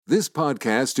This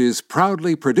podcast is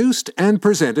proudly produced and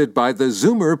presented by the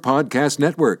Zoomer Podcast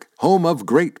Network, home of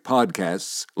great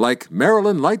podcasts like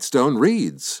Marilyn Lightstone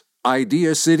Reads,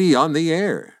 Idea City on the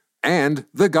Air, and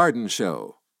The Garden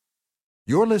Show.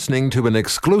 You're listening to an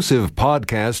exclusive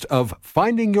podcast of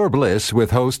Finding Your Bliss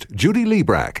with host Judy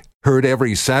Liebrack, heard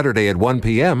every Saturday at 1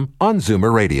 p.m. on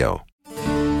Zoomer Radio.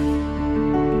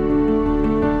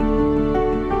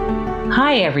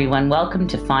 Hi, everyone. Welcome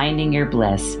to Finding Your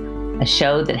Bliss, a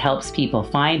show that helps people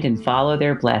find and follow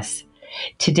their bliss.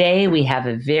 Today, we have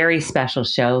a very special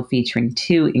show featuring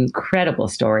two incredible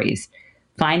stories.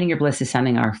 Finding Your Bliss is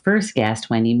something our first guest,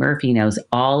 Wendy Murphy, knows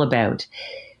all about.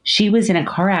 She was in a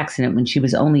car accident when she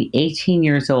was only 18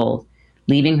 years old,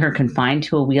 leaving her confined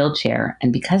to a wheelchair.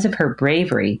 And because of her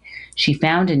bravery, she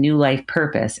found a new life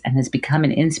purpose and has become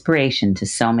an inspiration to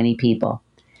so many people.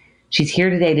 She's here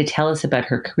today to tell us about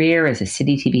her career as a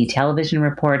City TV television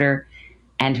reporter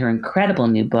and her incredible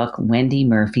new book, Wendy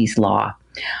Murphy's Law.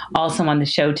 Also on the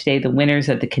show today, the winners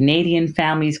of the Canadian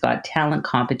Family's Got Talent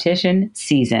competition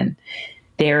season.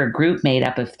 They are a group made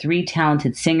up of three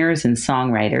talented singers and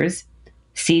songwriters,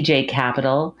 CJ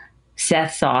Capital,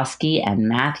 Seth Sosky, and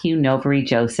Matthew Novary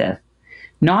Joseph.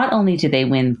 Not only did they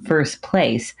win first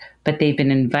place, but they've been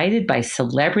invited by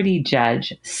celebrity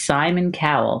judge Simon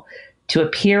Cowell to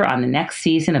appear on the next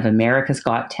season of America's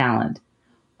Got Talent.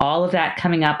 All of that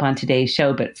coming up on today's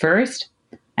show, but first,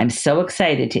 I'm so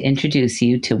excited to introduce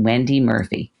you to Wendy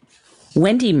Murphy.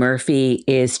 Wendy Murphy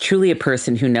is truly a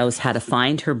person who knows how to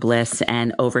find her bliss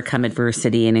and overcome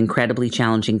adversity in incredibly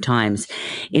challenging times.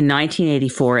 In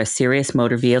 1984, a serious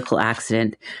motor vehicle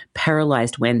accident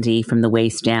paralyzed Wendy from the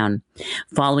waist down.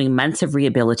 Following months of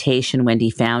rehabilitation, Wendy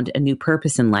found a new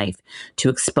purpose in life: to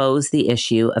expose the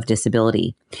issue of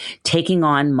disability. Taking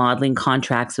on modeling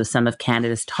contracts with some of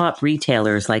Canada's top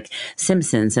retailers like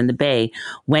Simpsons and The Bay,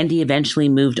 Wendy eventually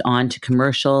moved on to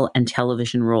commercial and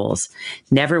television roles.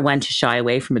 Never one to shy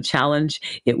away from a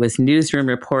challenge, it was newsroom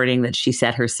reporting that she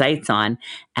set her sights on,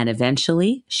 and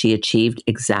eventually she achieved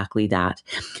exactly that.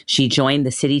 She joined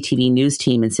the City TV news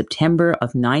team in September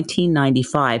of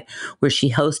 1995, where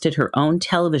she hosted her own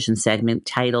television segment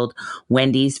titled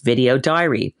Wendy's Video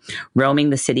Diary. Roaming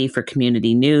the city for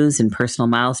community news and personal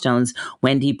milestones,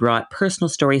 Wendy brought personal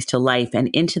stories to life and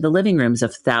into the living rooms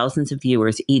of thousands of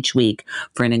viewers each week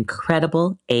for an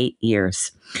incredible 8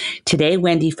 years. Today,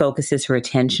 Wendy focuses her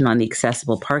attention on the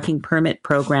accessible parking permit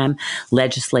program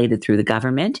legislated through the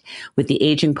government. With the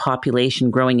aging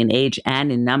population growing in age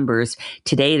and in numbers,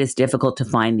 today it is difficult to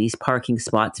find these parking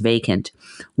spots vacant.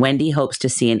 Wendy hopes to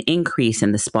see an increase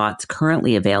in the spots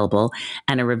currently available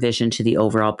and a revision to the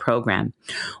overall program.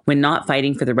 When not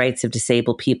fighting for the rights of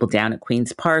disabled people down at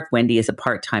Queen's Park, Wendy is a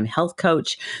part-time health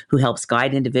coach who helps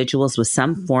guide individuals with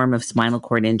some form of spinal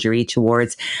cord injury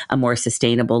towards a more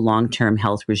sustainable long-term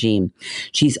health regime.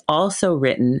 She's also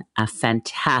written a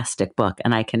fantastic book,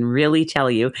 and I can really tell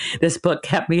you, this book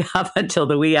kept me up until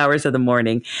the wee hours of the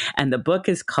morning. And the book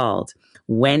is called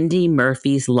Wendy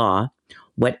Murphy's Law: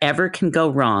 Whatever Can Go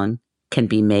Wrong Can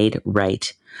Be Made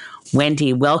Right.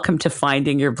 Wendy, welcome to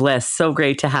Finding Your Bliss. So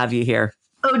great to have you here.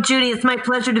 Oh, Judy, it's my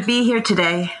pleasure to be here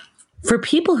today. For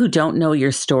people who don't know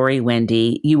your story,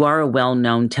 Wendy, you are a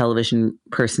well-known television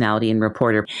personality and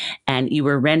reporter, and you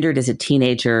were rendered as a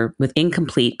teenager with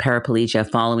incomplete paraplegia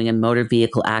following a motor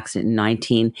vehicle accident in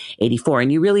 1984.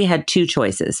 And you really had two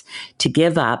choices: to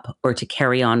give up or to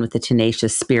carry on with a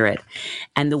tenacious spirit.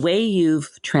 And the way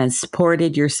you've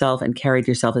transported yourself and carried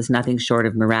yourself is nothing short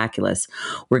of miraculous.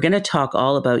 We're going to talk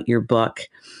all about your book,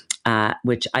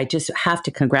 which I just have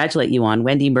to congratulate you on,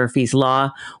 Wendy Murphy's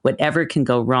Law: Whatever Can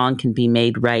Go Wrong Can Be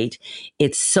Made Right.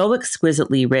 It's so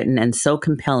exquisitely written and so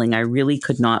compelling, I really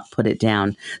could not put it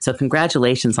down. So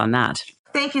congratulations on that.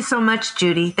 Thank you so much,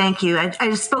 Judy. Thank you.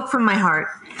 I spoke from my heart.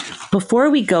 Before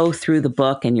we go through the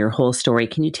book and your whole story,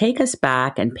 can you take us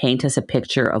back and paint us a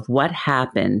picture of what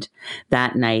happened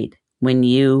that night when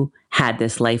you had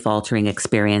this life-altering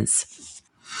experience?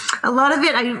 A lot of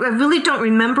it, I really don't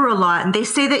remember a lot. And they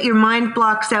say that your mind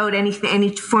blocks out any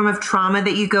form of trauma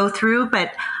that you go through.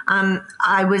 But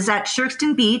I was at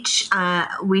Sherkston Beach.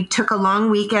 We took a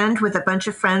long weekend with a bunch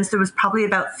of friends. There was probably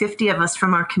about 50 of us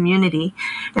from our community.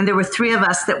 And there were 3 of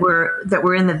us that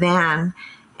were in the van.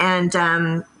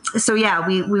 And so, yeah,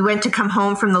 we went to come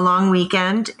home from the long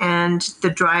weekend, and the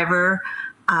driver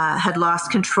had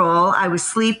lost control. I was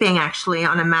sleeping actually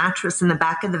on a mattress in the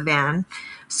back of the van.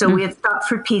 So we had stopped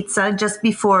for pizza just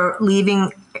before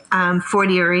leaving Fort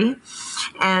Erie.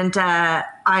 And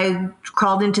I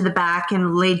crawled into the back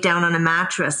and laid down on a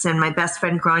mattress. And my best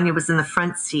friend Grania was in the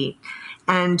front seat.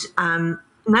 And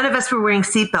none of us were wearing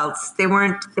seatbelts. They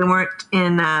weren't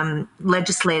in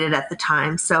legislated at the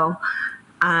time. So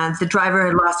the driver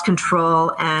had lost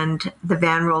control, and the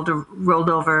van rolled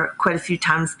over quite a few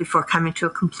times before coming to a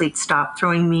complete stop,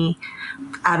 throwing me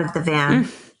out of the van.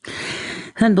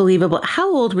 Unbelievable.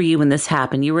 How old were you when this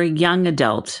happened? You were a young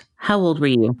adult. How old were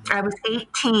you? I was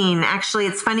 18. Actually,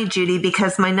 it's funny, Judy,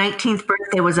 because my 19th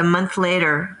birthday was a month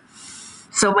later.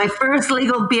 So my first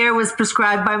legal beer was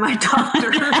prescribed by my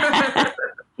doctor.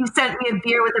 He sent me a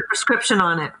beer with a prescription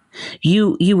on it.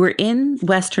 You were in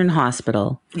Western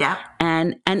Hospital. Yeah.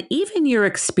 And even your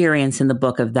experience in the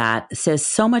book of that says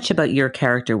so much about your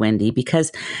character, Wendy,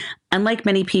 because unlike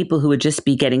many people who would just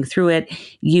be getting through it,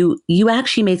 you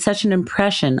actually made such an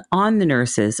impression on the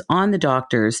nurses, on the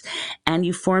doctors, and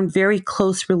you formed very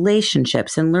close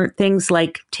relationships and learned things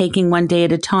like taking one day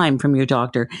at a time from your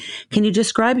doctor. Can you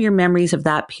describe your memories of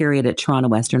that period at Toronto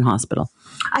Western Hospital?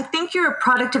 I think you're a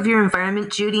product of your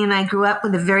environment, Judy, and I grew up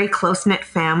with a very close-knit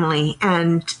family,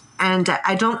 and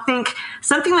I don't think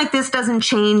something like this doesn't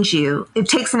change you. It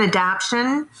takes an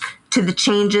adaptation to the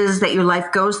changes that your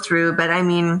life goes through, but I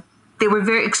mean, they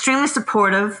were extremely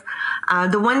supportive.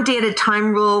 The one day at a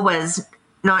time rule was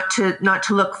not to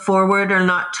look forward or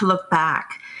not to look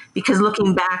back, because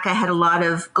looking back, I had a lot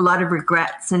of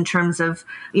regrets in terms of,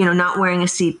 not wearing a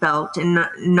seatbelt and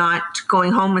not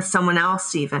going home with someone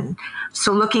else even.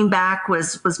 So looking back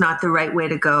was not the right way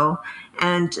to go.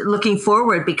 And looking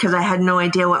forward, because I had no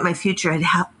idea what my future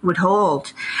would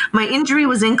hold. My injury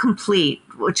was incomplete,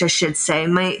 which I should say.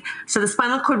 So the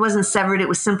spinal cord wasn't severed, it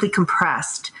was simply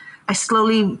compressed. I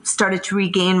slowly started to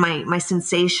regain my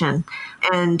sensation,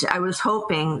 and I was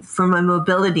hoping for my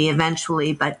mobility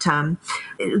eventually. But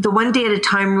the one day at a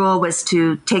time rule was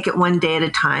to take it one day at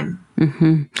a time.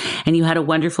 Mm-hmm. And you had a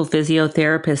wonderful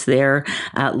physiotherapist there,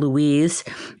 Louise,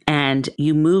 and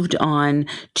you moved on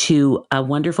to a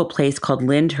wonderful place called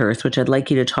Lyndhurst, which I'd like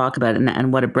you to talk about,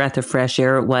 and what a breath of fresh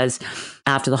air it was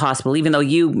after the hospital, even though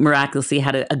you miraculously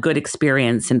had a good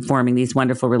experience in forming these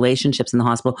wonderful relationships in the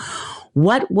hospital.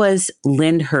 What was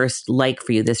Lyndhurst like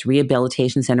for you, this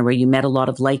rehabilitation center where you met a lot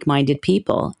of like-minded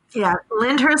people? Yeah,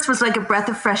 Lyndhurst was like a breath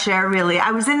of fresh air, really.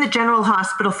 I was in the general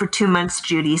hospital for 2 months,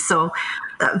 Judy, so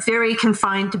very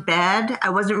confined to bed.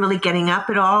 I wasn't really getting up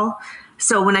at all.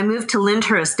 So when I moved to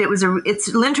Lyndhurst,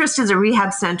 Lyndhurst is a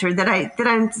rehab center that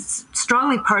I'm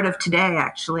strongly part of today,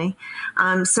 actually.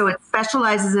 So it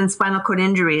specializes in spinal cord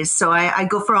injuries. So I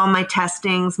go for all my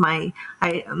testings, my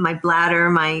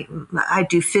bladder, I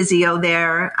do physio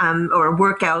there, or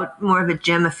workout, more of a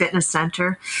gym, a fitness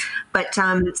center. But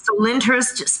so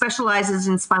Lyndhurst specializes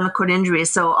in spinal cord injuries.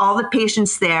 So all the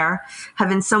patients there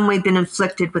have in some way been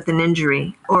inflicted with an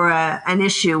injury or an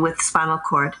issue with spinal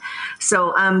cord.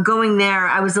 So going there,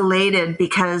 I was elated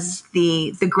because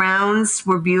the grounds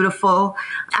were beautiful.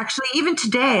 Actually, even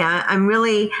today, I'm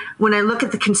really, when I look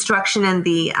at the construction and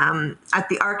at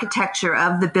the architecture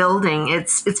of the building,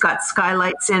 it's got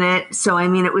skylights in it. So I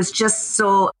mean, it was just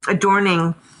so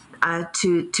adorning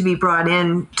to be brought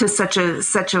in to such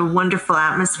a wonderful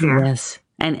atmosphere. Yes.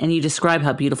 And you describe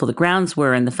how beautiful the grounds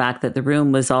were and the fact that the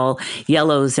room was all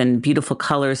yellows and beautiful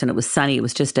colors and it was sunny. It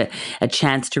was just a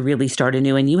chance to really start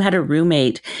anew. And you had a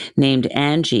roommate named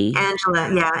Angie.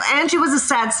 Angela, yeah. Angie was a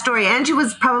sad story. Angie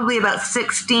was probably about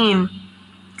 16,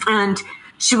 and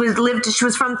she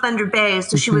was from Thunder Bay,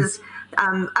 so she was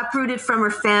uprooted from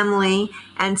her family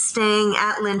and staying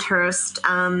at Lyndhurst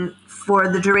for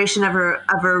the duration of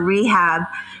her rehab.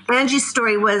 Angie's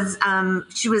story was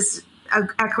she was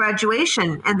at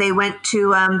graduation, and they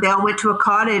all went to a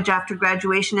cottage after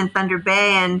graduation in Thunder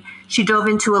Bay, and she dove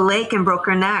into a lake and broke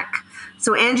her neck.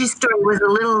 So Angie's story was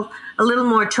a little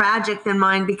more tragic than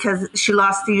mine because she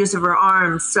lost the use of her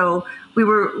arms. So we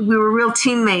were real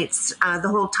teammates the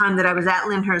whole time that I was at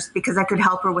Lyndhurst, because I could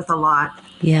help her with a lot.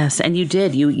 Yes, and you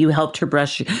did. You helped her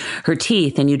brush her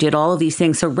teeth, and you did all of these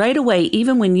things. So right away,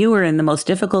 even when you were in the most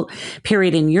difficult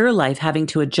period in your life, having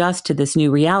to adjust to this new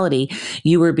reality,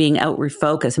 you were being outward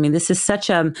focused. I mean, this is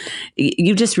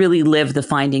you just really live the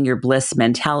finding your bliss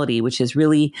mentality, which is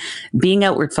really being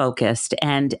outward focused.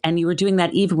 And you were doing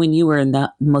that even when you were in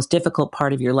the most difficult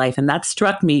part of your life. And that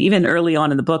struck me even early on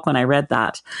in the book when I read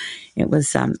that. It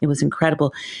was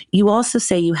incredible. You also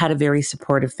say you had a very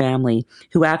supportive family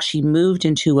who actually moved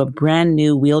into a brand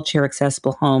new wheelchair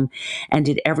accessible home and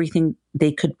did everything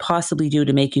they could possibly do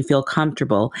to make you feel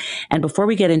comfortable. And before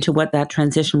we get into what that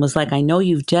transition was like, I know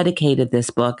you've dedicated this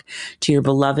book to your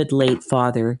beloved late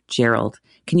father, Gerald.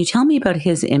 Can you tell me about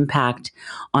his impact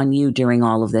on you during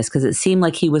all of this? Because it seemed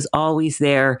like he was always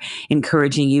there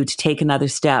encouraging you to take another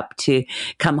step, to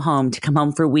come home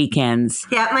for weekends.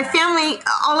 Yeah, my family,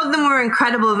 all of them were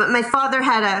incredible, but my father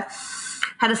had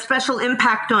a special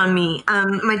impact on me.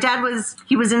 My dad was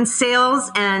in sales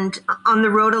and on the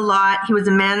road a lot. He was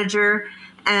a manager,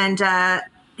 and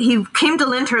he came to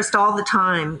Lyndhurst all the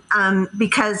time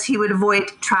because he would avoid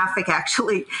traffic,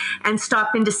 actually, and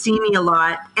stop in to see me a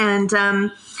lot. And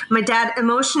my dad,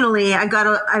 emotionally,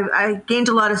 I gained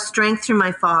a lot of strength through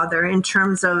my father in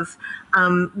terms of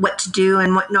what to do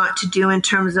and what not to do in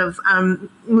terms of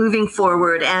moving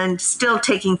forward and still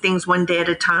taking things one day at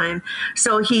a time.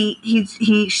 So he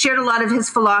shared a lot of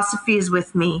his philosophies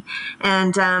with me,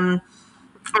 and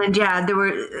yeah, there were,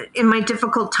 in my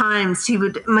difficult times,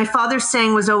 my father's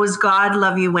saying was always, "God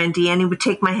love you, Wendy," and he would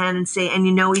take my hand and say, "And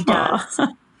you know he does."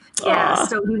 Yeah,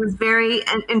 so he was very,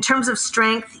 in terms of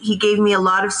strength, he gave me a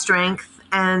lot of strength,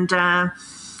 and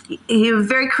he was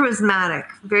very charismatic.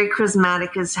 Very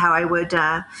charismatic is how I would,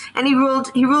 and he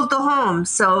ruled the home.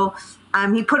 So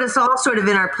he put us all sort of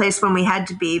in our place when we had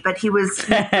to be, but he was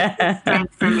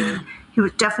strength for me. He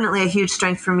was definitely a huge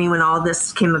strength for me when all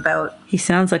this came about. He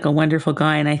sounds like a wonderful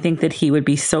guy, and I think that he would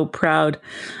be so proud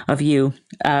of you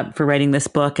for writing this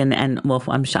book. And well,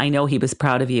 I know he was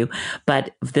proud of you,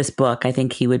 but this book, I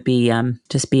think he would be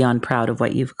just beyond proud of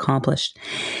what you've accomplished.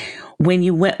 When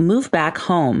you moved back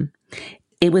home,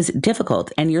 it was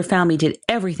difficult, and your family did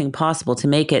everything possible to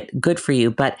make it good for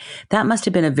you. But that must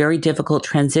have been a very difficult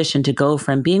transition to go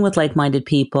from being with like-minded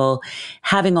people,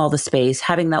 having all the space,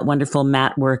 having that wonderful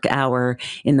mat work hour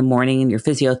in the morning and your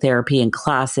physiotherapy and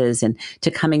classes, and to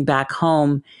coming back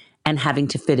home and having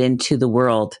to fit into the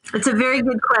world. It's a very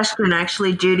good question,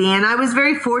 actually, Judy. And I was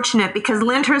very fortunate because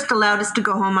Lyndhurst allowed us to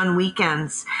go home on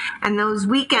weekends. And those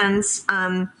weekends,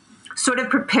 sort of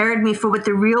prepared me for what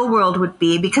the real world would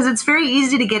be, because it's very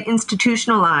easy to get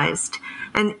institutionalized.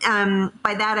 And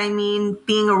by that, I mean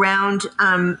being around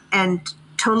and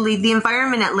totally, the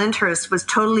environment at Lyndhurst was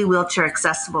totally wheelchair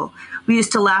accessible. We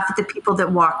used to laugh at the people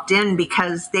that walked in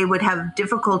because they would have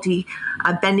difficulty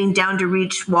bending down to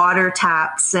reach water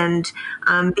taps, and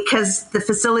because the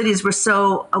facilities were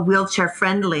so wheelchair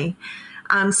friendly.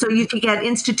 So you could get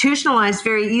institutionalized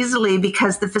very easily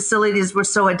because the facilities were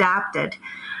so adapted.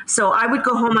 So I would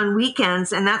go home on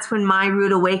weekends, and that's when my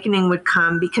rude awakening would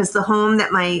come, because the home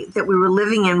that we were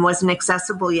living in wasn't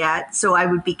accessible yet. So I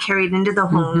would be carried into the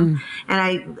home, and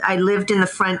I lived in the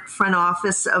front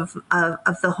office of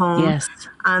the home. Yes.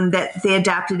 That they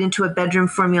adapted into a bedroom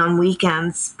for me on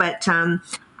weekends. But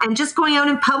and just going out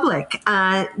in public,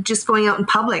 Back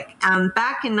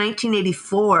in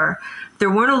 1984. There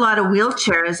weren't a lot of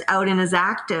wheelchairs out and as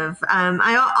active.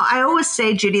 I always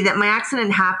say, Judy, that my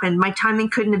accident happened. My timing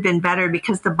couldn't have been better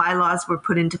because the bylaws were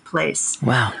put into place.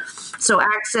 Wow. So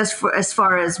access as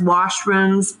far as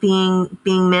washrooms being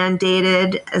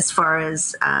mandated, as far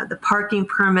as the parking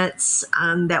permits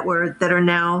that are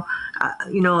now,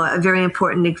 a very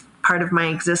important part of my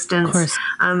existence. Of course.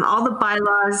 All the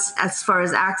bylaws as far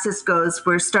as access goes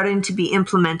were starting to be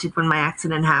implemented when my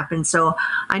accident happened. So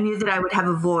I knew that I would have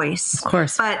a voice. Of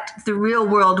course. But the real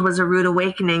world was a rude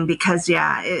awakening because,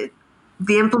 the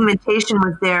implementation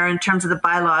was there in terms of the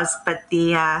bylaws, but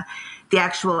the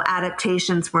actual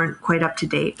adaptations weren't quite up to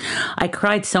date. I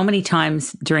cried so many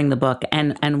times during the book.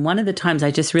 And one of the times I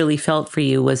just really felt for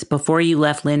you was before you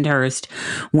left Lyndhurst,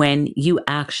 when you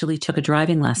actually took a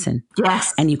driving lesson.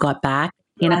 Yes. And you got back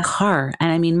in a car.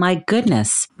 And I mean, my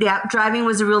goodness. Yeah, driving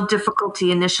was a real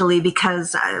difficulty initially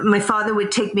because my father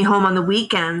would take me home on the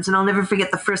weekends, and I'll never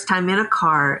forget the first time in a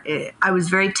car. I was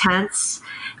very tense.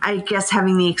 I guess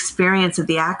having the experience of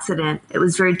the accident, it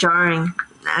was very jarring.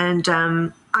 And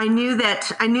I knew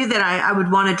that I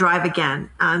would want to drive again,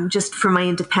 just for my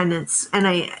independence. And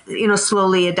I,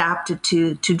 slowly adapted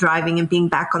to driving and being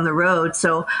back on the road.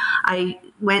 So I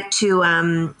went to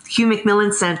Hugh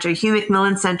McMillan Center. Hugh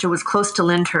McMillan Center was close to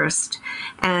Lyndhurst,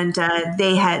 and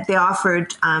they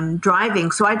offered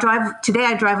driving. So I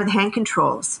drive with hand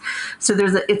controls. So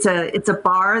it's a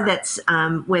bar that's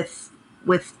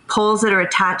with poles that are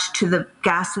attached to the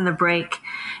gas and the brake.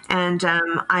 And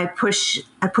I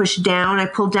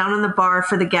pull down on the bar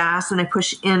for the gas, and I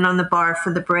push in on the bar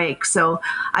for the brake. So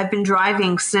I've been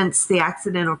driving since the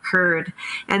accident occurred.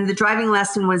 And the driving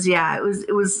lesson was,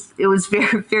 it was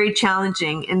very, very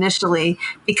challenging initially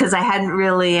because I hadn't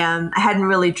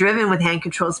really driven with hand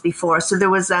controls before. So there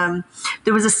was a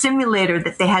simulator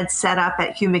that they had set up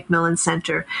at Hugh McMillan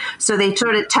Center. So they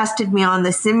sort of tested me on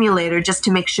the simulator just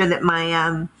to make sure that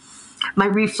my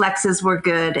reflexes were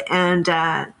good. And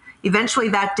eventually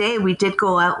that day we did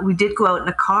go out in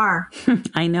a car.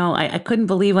 I know. I couldn't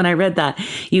believe when I read that.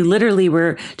 You literally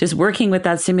were just working with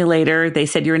that simulator. They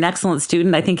said, you're an excellent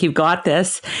student. I think you've got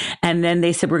this. And then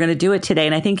they said, we're going to do it today.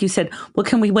 And I think you said, well,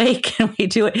 can we wait? Can we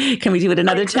do it? Can we do it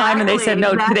another time? And they said,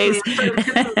 no, today's.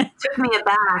 It took me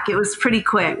aback. It was pretty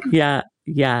quick.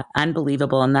 Yeah.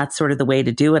 Unbelievable. And that's sort of the way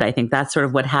to do it. I think that's sort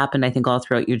of what happened. I think all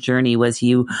throughout your journey was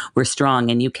you were strong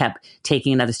and you kept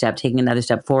taking another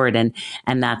step forward. And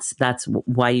that's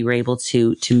why you were able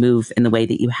to move in the way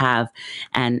that you have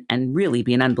and really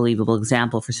be an unbelievable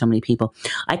example for so many people.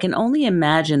 I can only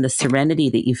imagine the serenity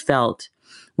that you felt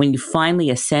when you finally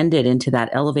ascended into that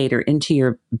elevator, into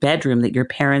your bedroom that your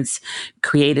parents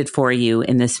created for you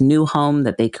in this new home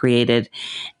that they created.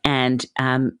 And,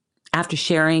 after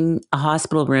sharing a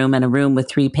hospital room and a room with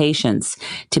 3 patients,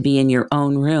 to be in your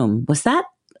own room. Was that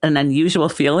an unusual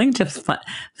feeling to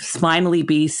finally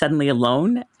be suddenly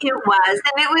alone? It was.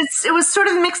 And it was sort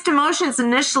of mixed emotions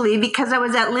initially because I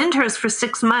was at Lyndhurst for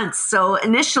 6 months. So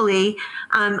initially,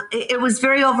 it was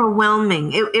very overwhelming.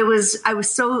 There was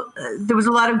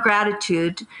a lot of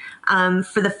gratitude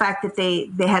for the fact that they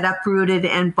had uprooted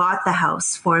and bought the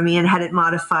house for me and had it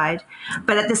modified.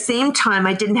 But at the same time,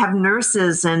 I didn't have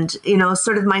nurses and,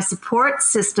 sort of my support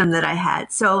system that I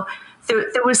had. So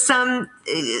there was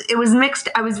it was mixed.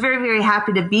 I was very, very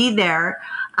happy to be there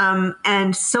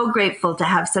and so grateful to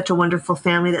have such a wonderful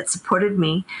family that supported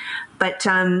me. But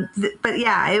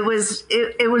yeah, it was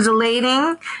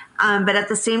elating, but at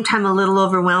the same time, a little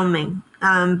overwhelming.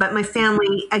 But my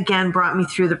family, again, brought me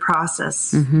through the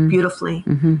process beautifully.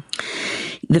 Mm-hmm.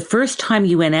 The first time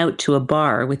you went out to a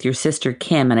bar with your sister,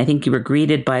 Kim, and I think you were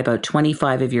greeted by about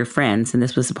 25 of your friends, and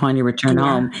this was upon your return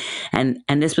home, and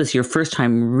this was your first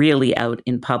time really out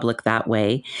in public that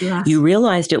way. Yes. You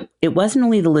realized it wasn't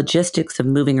only the logistics of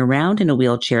moving around in a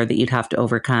wheelchair that you'd have to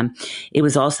overcome, it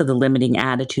was also the limiting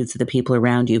attitudes of the people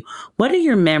around you. What are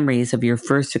your memories of your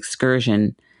first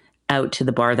excursion out to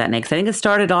the bar that night? Because I think it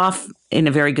started off in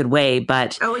a very good way,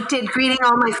 but... Oh, it did. Greeting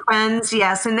all my friends,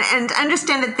 yes. And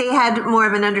understand that they had more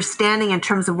of an understanding in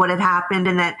terms of what had happened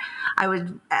and that I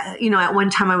would, at one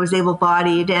time I was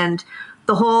able-bodied and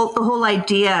the whole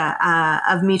idea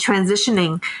of me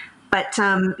transitioning. But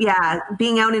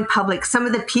being out in public, some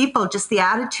of the people, just the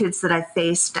attitudes that I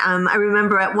faced. I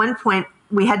remember at one point,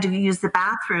 we had to use the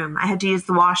bathroom. I had to use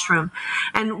the washroom.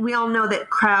 And we all know that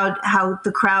how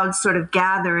the crowds sort of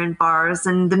gather in bars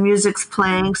and the music's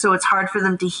playing, so it's hard for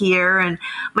them to hear. And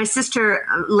my sister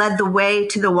led the way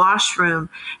to the washroom,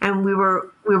 and we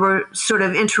were sort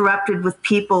of interrupted with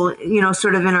people,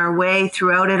 sort of in our way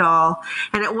throughout it all.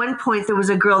 And at one point there was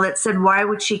a girl that said, "Why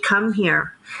would she come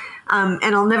here?"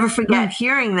 And I'll never forget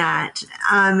hearing that.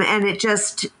 And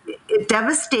it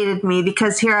devastated me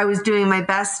because here I was doing my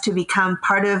best to become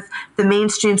part of the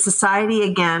mainstream society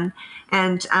again.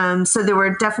 And so there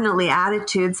were definitely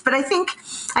attitudes, but I think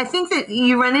that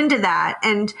you run into that.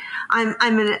 And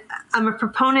I'm a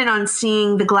proponent on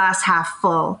seeing the glass half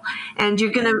full. And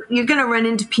you're gonna run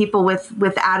into people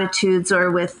with attitudes or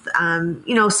with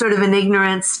sort of an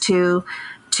ignorance to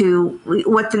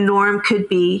what the norm could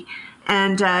be.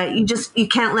 And you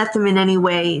can't let them in any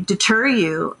way deter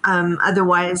you.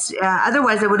 Otherwise,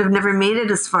 I would have never made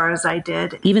it as far as I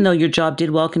did. Even though your job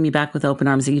did welcome you back with open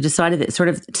arms, you decided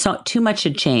that too much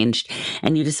had changed,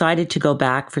 and you decided to go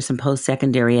back for some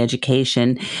post-secondary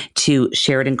education to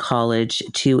Sheridan College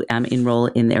to enroll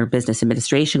in their business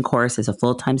administration course as a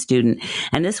full-time student.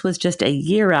 And this was just a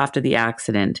year after the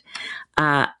accident.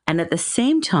 And at the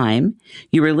same time,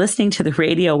 you were listening to the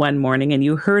radio one morning and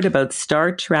you heard about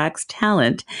Star Tracks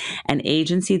Talent, an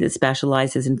agency that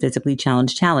specializes in physically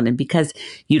challenged talent. And because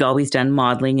you'd always done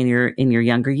modeling in your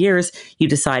younger years, you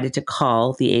decided to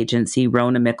call the agency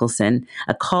Rona Mickelson,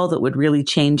 a call that would really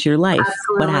change your life.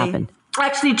 Absolutely. What happened?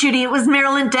 Actually, Judy, it was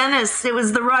Marilyn Dennis. It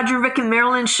was the Roger, Rick, and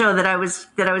Marilyn show that I was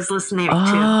listening to.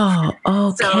 Oh,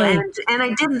 okay. So, and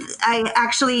I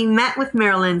actually met with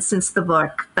Marilyn since the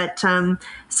book, but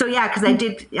because I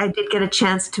did get a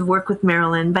chance to work with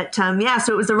Marilyn, but so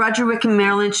it was the Roger, Rick, and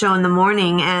Marilyn show in the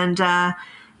morning, and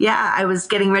I was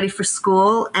getting ready for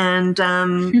school, and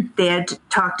they had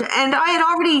talked, and I had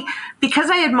already, because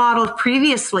I had modeled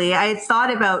previously, I had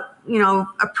thought about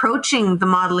approaching the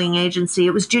modeling agency.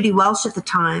 It was Judy Welsh at the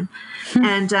time.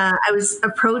 And I was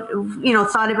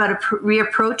thought about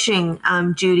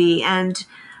reapproaching Judy. And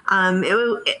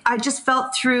I just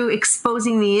felt through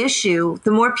exposing the issue,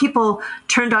 the more people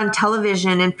turned on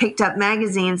television and picked up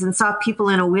magazines and saw people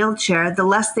in a wheelchair, the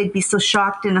less they'd be so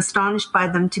shocked and astonished by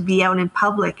them to be out in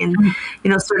public and,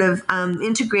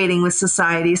 integrating with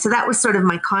society. So that was sort of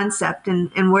my concept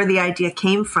and where the idea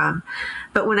came from.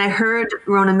 But when I heard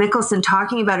Rona Mickelson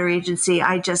talking about her agency,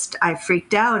 I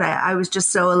freaked out. I was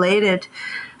just so elated.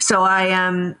 So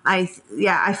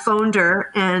I phoned her,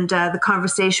 and the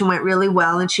conversation went really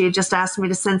well. And she had just asked me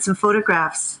to send some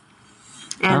photographs,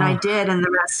 and I did. And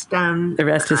the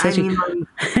rest is history.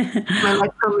 My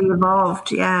life totally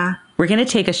evolved. Yeah. We're going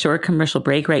to take a short commercial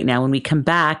break right now. When we come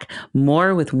back,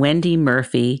 more with Wendy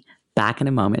Murphy. Back in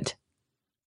a moment.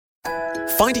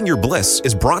 Finding Your Bliss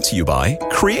is brought to you by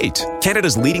Create,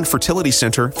 Canada's leading fertility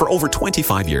centre for over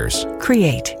 25 years.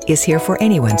 Create is here for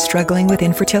anyone struggling with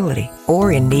infertility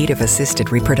or in need of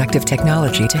assisted reproductive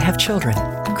technology to have children.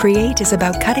 Create is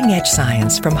about cutting-edge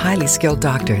science from highly skilled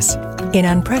doctors. In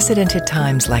unprecedented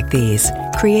times like these,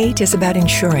 Create is about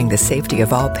ensuring the safety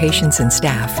of all patients and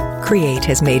staff. Create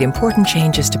has made important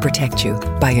changes to protect you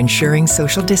by ensuring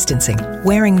social distancing,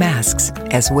 wearing masks,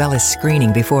 as well as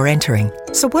screening before entering.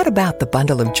 So what about the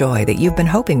bundle of joy that you've been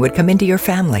hoping would come into your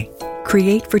family?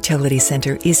 Create Fertility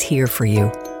Center is here for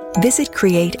you. Visit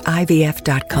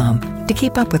createivf.com to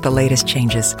keep up with the latest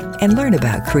changes and learn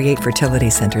about Create Fertility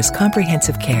Center's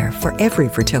comprehensive care for every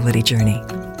fertility journey.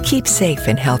 Keep safe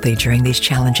and healthy during these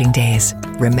challenging days,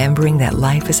 remembering that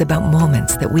life is about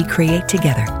moments that we create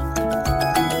together.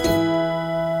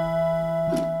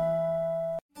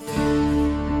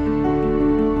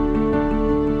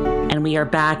 We are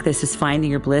back. This is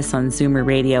Finding Your Bliss on Zoomer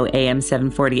Radio, AM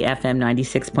 740, FM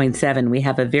 96.7. We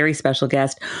have a very special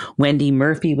guest, Wendy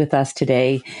Murphy, with us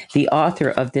today, the author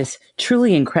of this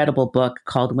truly incredible book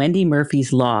called Wendy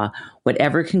Murphy's Law,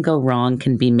 Whatever Can Go Wrong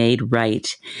Can Be Made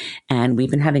Right. And we've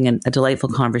been having a delightful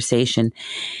conversation.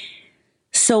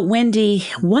 So, Wendy,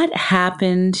 what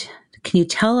happened? Can you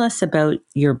tell us about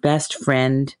your best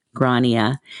friend,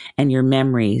 Grania, and your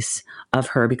memories of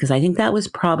her? Because I think that was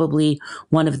probably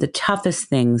one of the toughest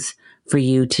things for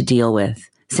you to deal with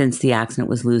since the accident,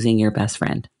 was losing your best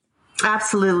friend.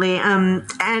 Absolutely. And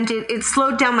it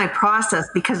slowed down my process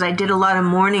because I did a lot of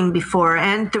mourning before,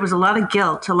 and there was a lot of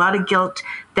guilt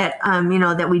that,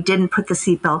 that we didn't put the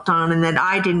seatbelt on and that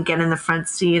I didn't get in the front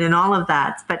seat and all of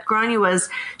that. But Grania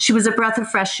she was a breath of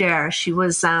fresh air. She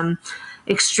was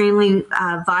extremely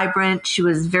vibrant. She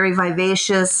was very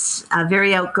vivacious,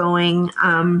 very outgoing.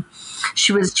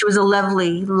 She was a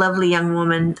lovely, lovely young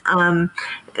woman.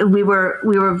 We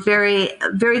were very,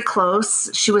 very close.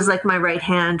 She was like my right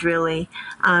hand, really,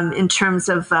 in terms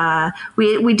of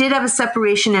we did have a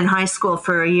separation in high school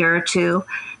for a year or two,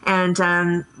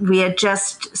 and we had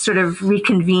just sort of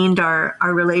reconvened our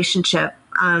relationship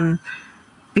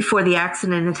before the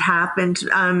accident had happened.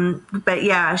 But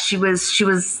yeah, she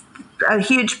was a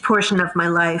huge portion of my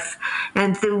life,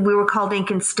 and we were called Ink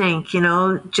and Stink,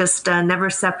 just never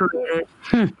separated.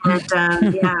 And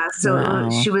so wow.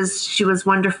 She was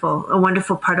wonderful, a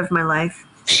wonderful part of my life.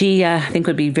 She, I think,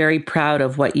 would be very proud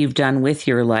of what you've done with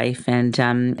your life, and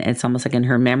it's almost like in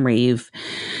her memory,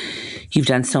 You've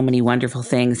done so many wonderful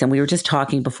things. And we were just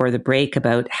talking before the break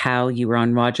about how you were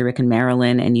on Roderick and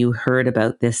Marilyn, and you heard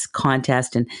about this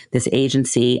contest and this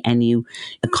agency, and you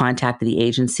contacted the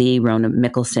agency, Rona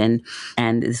Mickelson.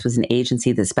 And this was an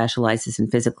agency that specializes in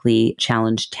physically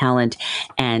challenged talent.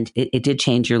 And it did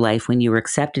change your life when you were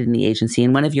accepted in the agency.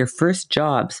 And one of your first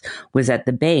jobs was at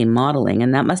the Bay modeling.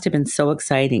 And that must have been so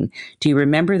exciting. Do you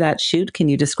remember that shoot? Can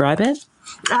you describe it?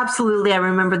 Absolutely. I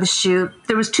remember the shoot.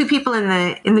 There was two people in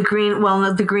the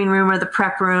green room or the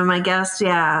prep room, I guess.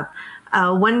 Yeah.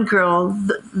 One girl,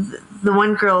 the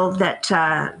one girl that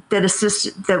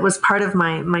was part of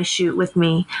my shoot with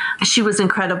me, she was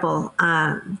incredible,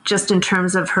 just in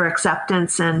terms of her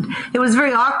acceptance. And it was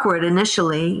very awkward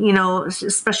initially,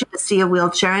 especially to see a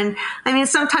wheelchair. And I mean,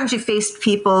 sometimes you faced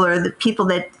people or the people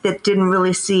that didn't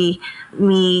really see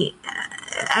me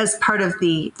as part of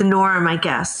the norm, I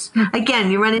guess.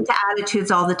 Again, you run into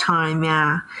attitudes all the time,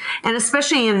 yeah. And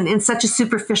especially in such a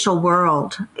superficial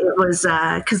world, it was,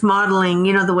 because modeling,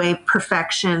 the way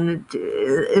perfection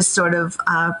is sort of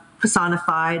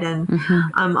personified and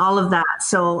all of that.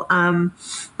 So,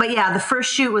 but yeah, the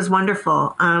first shoot was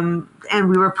wonderful. And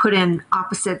we were put in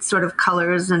opposite sort of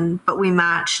colors, but we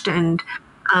matched. And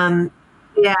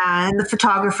and the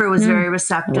photographer was very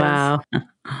receptive. Wow.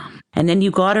 And then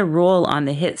you got a role on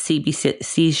the hit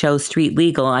CBC show Street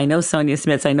Legal. I know Sonia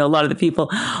Smits. I know a lot of the people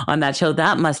on that show.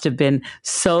 That must have been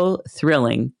so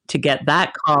thrilling to get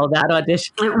that call, that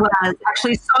audition. It was.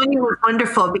 Actually, Sonia was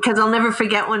wonderful because I'll never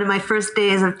forget one of my first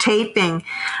days of taping.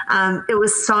 It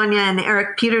was Sonia and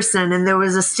Eric Peterson, and there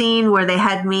was a scene where they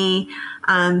had me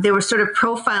they were sort of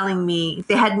profiling me.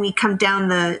 They had me come down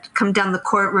the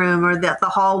courtroom or the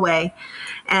hallway,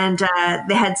 and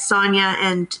they had Sonia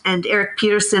and Eric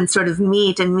Peterson sort of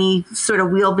meet, and me sort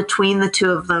of wheel between the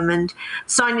two of them. And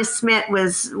Sonia Smith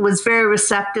was very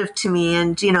receptive to me,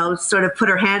 and sort of put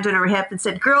her hand on her hip and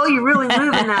said, "Girl, you're really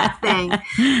moving that thing."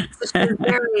 So she was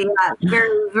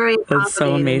very, very. That's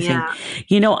so amazing.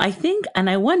 Yeah. I think, and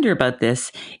I wonder about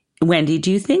this, Wendy.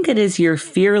 Do you think it is your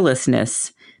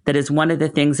fearlessness that is one of the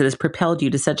things that has propelled you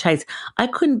to such heights? I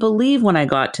couldn't believe when I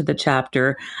got to the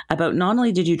chapter about not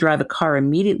only did you drive a car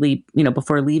immediately,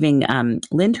 before leaving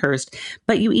Lyndhurst,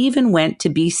 but you even went to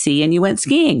BC and you went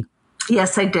skiing.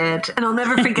 Yes, I did. And I'll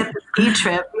never forget the ski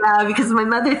trip. Yeah, because my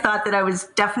mother thought that I was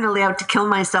definitely out to kill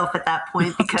myself at that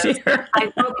point because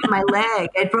I'd broken my leg.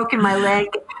 I'd broken my leg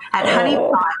at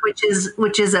Honeypot,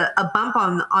 which is a bump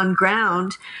on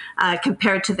ground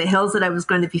compared to the hills that I was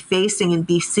going to be facing in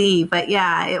BC. But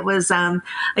yeah, it was,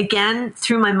 again,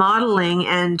 through my modeling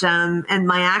and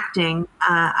my acting,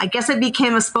 I guess I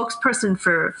became a spokesperson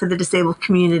for the disabled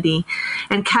community.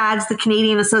 And CADS, the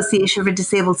Canadian Association for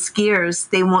Disabled Skiers,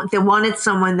 they wanted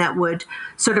someone that would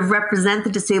sort of represent the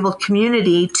disabled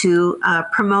community to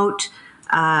promote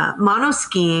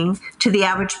monoskiing to the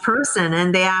average person.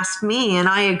 And they asked me, and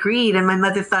I agreed. And my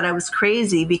mother thought I was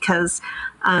crazy because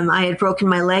I had broken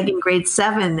my leg in grade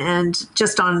 7 and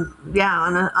just on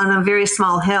a very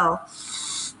small hill.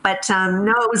 But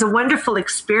no, it was a wonderful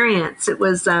experience. It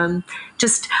was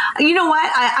just,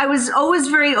 I was always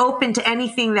very open to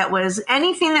anything that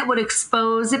would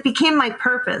expose. It became my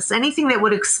purpose. Anything that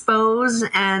would expose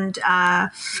and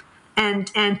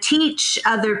teach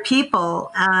other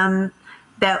people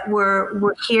that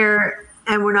we're here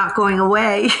and we're not going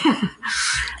away.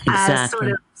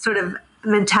 Exactly. sort of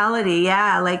mentality.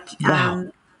 Yeah.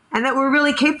 Wow. And that we're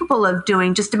really capable of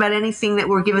doing just about anything that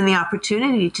we're given the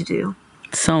opportunity to do.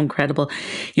 So incredible.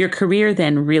 Your career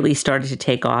then really started to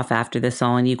take off after this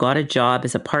all, and you got a job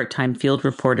as a part-time field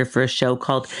reporter for a show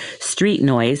called Street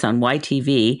Noise on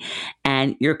YTV.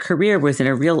 And your career was in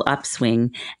a real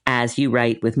upswing, as you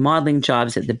write, with modeling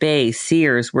jobs at the Bay,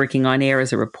 Sears, working on air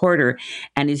as a reporter.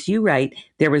 And as you write,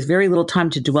 there was very little time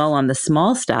to dwell on the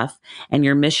small stuff, and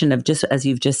your mission of, just as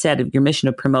you've just said, your mission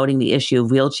of promoting the issue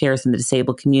of wheelchairs in the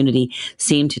disabled community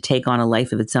seemed to take on a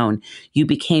life of its own. You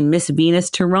became Miss Venus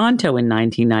Toronto in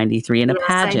 1993 in a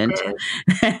pageant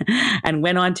and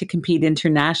went on to compete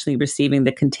internationally, receiving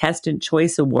the Contestant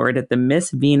Choice Award at the Miss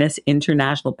Venus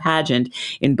International Pageant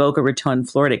in Boca Raton,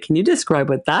 Florida. Can you describe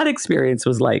what that experience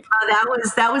was like?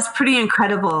 That was pretty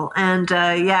incredible. And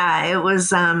it was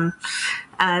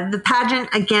the pageant,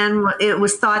 again, it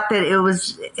was thought that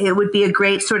it would be a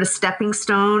great sort of stepping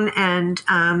stone and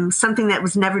something that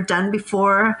was never done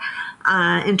before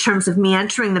in terms of me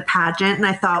entering the pageant. And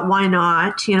I thought, why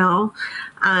not?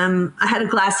 I had a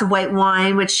glass of white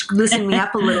wine, which loosened me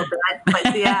up a little bit.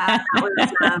 But yeah,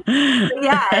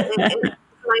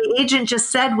 my agent just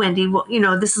said, Wendy, well,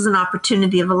 this is an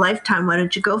opportunity of a lifetime. Why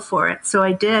don't you go for it? So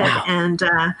I did. Wow. And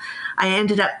I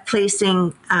ended up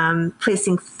placing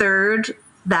third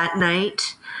that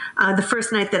night, the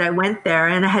first night that I went there,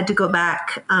 and I had to go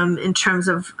back in terms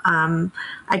of,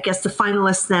 I guess the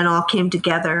finalists then all came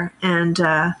together, and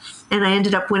I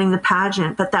ended up winning the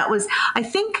pageant. But that was, I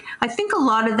think a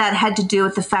lot of that had to do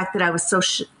with the fact that I was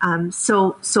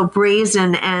so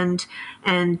brazen and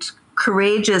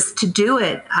courageous to do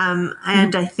it,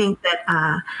 and I think that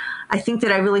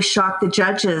I really shocked the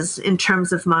judges in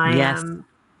terms of my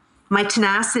my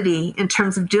tenacity in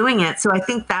terms of doing it. So I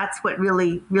think that's what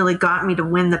really, really got me to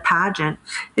win the pageant.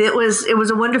 It was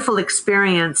a wonderful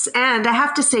experience. And I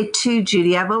have to say too,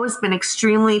 Judy, I've always been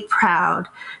extremely proud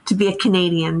to be a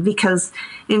Canadian, because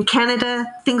in Canada,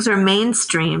 things are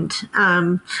mainstreamed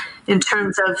in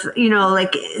terms of,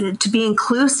 to be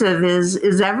inclusive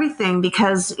is everything,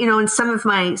 because, in some of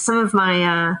my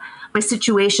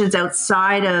situations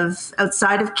outside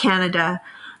of Canada,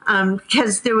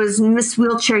 because there was Miss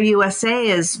Wheelchair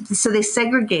USA, so they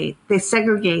segregate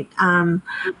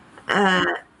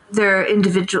their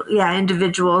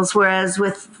individuals, whereas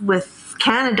with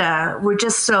Canada, we're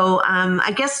just so,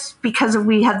 I guess because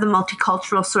we have the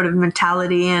multicultural sort of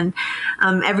mentality, and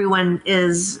everyone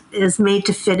is made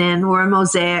to fit in. We're a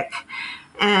mosaic.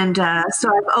 And so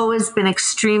I've always been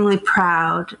extremely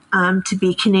proud to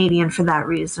be Canadian for that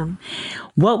reason.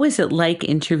 What was it like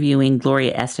interviewing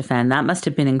Gloria Estefan? That must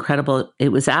have been incredible. It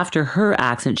was after her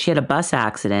accident. She had a bus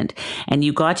accident, and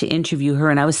you got to interview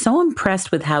her. And I was so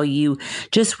impressed with how you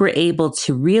just were able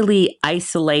to really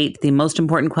isolate the most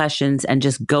important questions and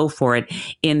just go for it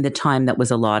in the time that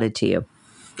was allotted to you.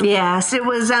 Yes, it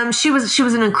was. She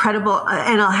was an incredible,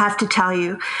 and I'll have to tell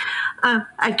you,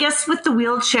 I guess with the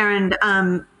wheelchair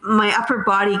and my upper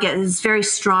body is very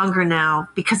stronger now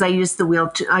because I use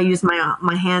I use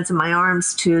my hands and my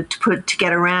arms to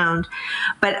get around.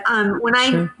 But when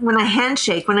I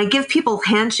handshake, when I give people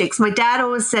handshakes, my dad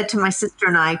always said to my sister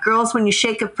and I, girls, when you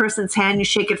shake a person's hand, you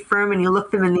shake it firm and you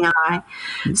look them in the eye.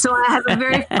 So I have a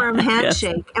very firm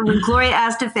handshake. Yes. And when Gloria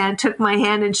Estefan took my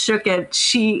hand and shook it,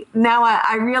 now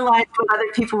I realized what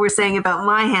other people were saying about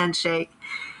my handshake.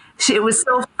 It was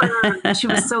so firm. She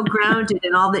was so grounded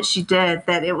in all that she did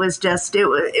that it was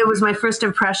my first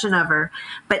impression of her.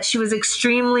 But she was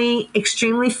extremely,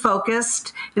 extremely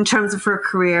focused in terms of her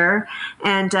career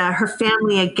and her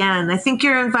family. Again, I think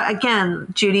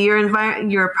Judy,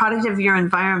 you're a product of your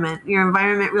environment. Your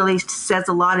environment really says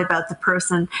a lot about the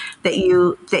person that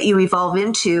you evolve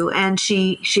into. And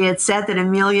she had said that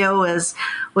Emilio was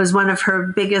one of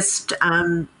her biggest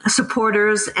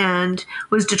supporters and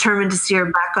was determined to see her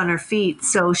back on her feet.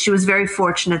 So she was very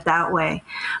fortunate that way.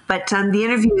 But the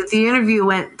interview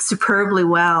went superbly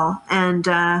well, and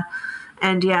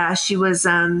yeah, she was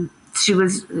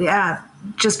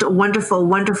just a wonderful,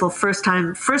 wonderful first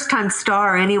time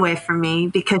star anyway for me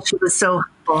because she was so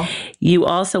humble. You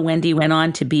also, Wendy, went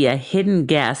on to be a hidden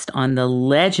guest on the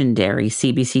legendary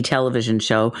CBC television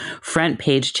show Front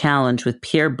Page Challenge with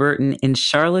Pierre Berton in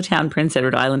Charlottetown, Prince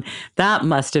Edward Island. That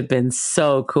must have been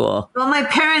so cool. Well, my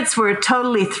parents were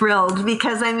totally thrilled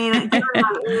because, I mean, given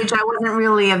my age, I wasn't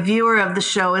really a viewer of the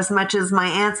show as much as my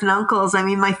aunts and uncles. I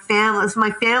mean, my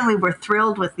family were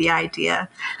thrilled with the idea.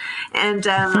 And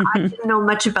I didn't know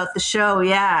much about the show,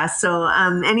 yeah. So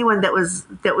anyone that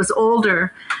was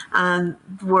older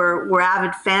were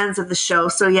avid fans of the show.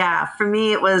 So yeah, for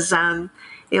me it was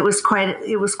quite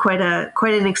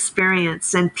an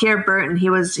experience. And Pierre Berton, he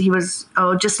was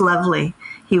just lovely.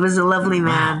 He was a lovely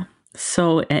man. Wow.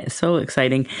 So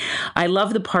exciting. I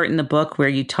love the part in the book where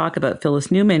you talk about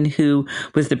Phyllis Newman, who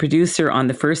was the producer on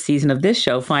the first season of this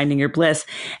show, Finding Your Bliss.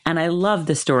 And I love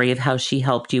the story of how she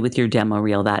helped you with your demo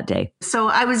reel that day. So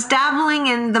I was dabbling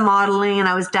in the modeling and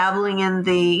I was dabbling in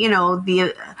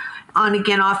the on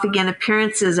again, off again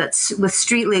appearances with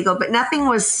Street Legal, but nothing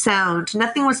was sound.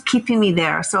 Nothing was keeping me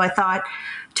there. So I thought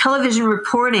television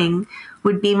reporting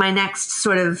would be my next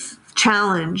sort of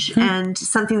challenge and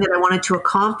something that I wanted to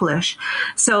accomplish.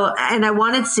 So, and I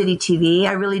wanted City TV.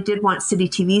 I really did want City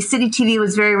TV. City TV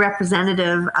was very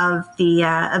representative of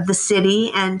the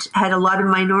city and had a lot of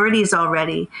minorities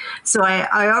already. So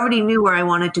I already knew where I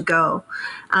wanted to go.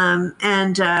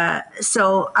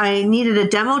 So I needed a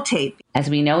demo tape. As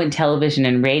we know in television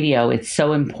and radio, it's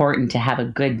so important to have a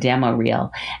good demo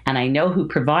reel. And I know who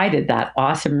provided that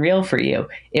awesome reel for you.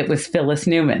 It was Phyllis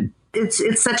Newman.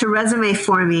 It's such a resume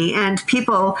for me, and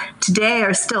people today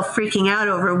are still freaking out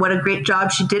over what a great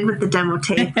job she did with the demo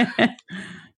tape.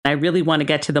 I really want to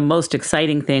get to the most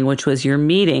exciting thing, which was your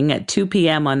meeting at 2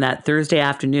 p.m. on that Thursday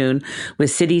afternoon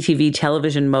with City TV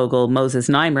television mogul Moses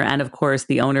Znaimer and, of course,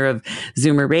 the owner of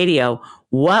Zoomer Radio.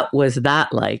 What was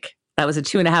that like? That was a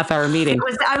 2.5-hour meeting.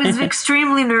 I was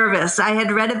extremely nervous. I had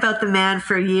read about the man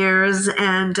for years,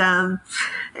 and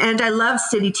I loved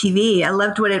City TV. I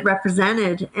loved what it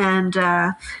represented, and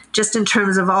just in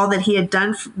terms of all that he had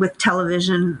done with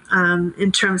television,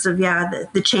 in terms of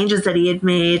the changes that he had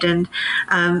made, and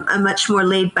a much more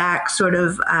laid back sort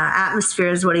of atmosphere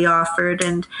is what he offered,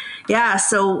 and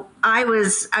so I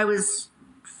was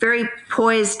very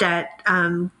poised at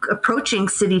approaching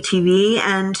City TV,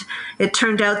 and it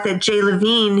turned out that Jay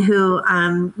Levine, who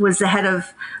was the head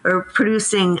of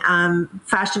producing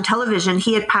fashion television,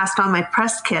 he had passed on my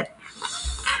press kit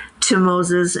to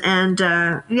Moses, and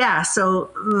so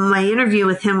my interview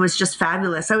with him was just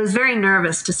fabulous. I was very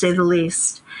nervous, to say the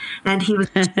least, and he was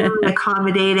extremely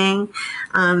accommodating.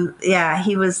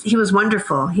 He was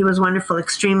wonderful. He was wonderful,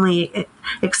 extremely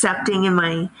accepting in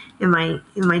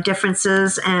my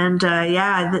differences, and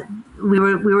we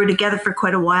were together for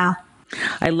quite a while.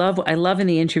 I love in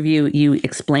the interview you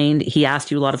explained, he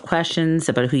asked you a lot of questions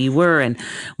about who you were and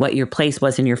what your place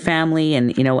was in your family,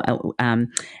 and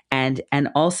and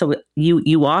also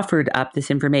you offered up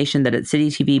this information that at City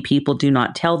TV people do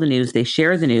not tell the news, they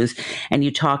share the news, and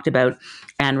you talked about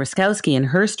Anne Ruskowski and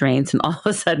her strengths, and all of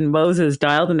a sudden Moses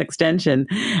dialed an extension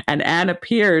and Anne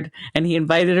appeared and he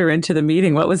invited her into the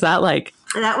meeting. What was that like?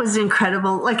 That was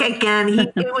incredible. Like,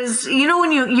 again, it was,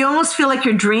 when you almost feel like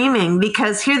you're dreaming,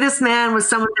 because here this man was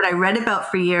someone that I read about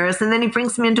for years, and then he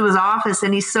brings me into his office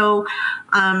and he's so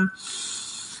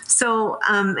so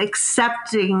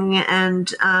accepting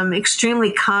and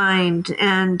extremely kind,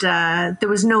 and there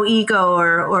was no ego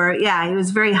or he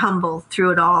was very humble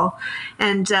through it all.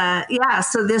 And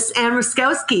so this Anne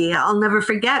Ruskowski, I'll never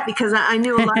forget, because I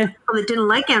knew a lot of people that didn't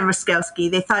like Anne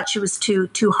Ruskowski. They thought she was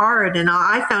too hard, and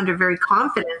I found her very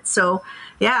confident. So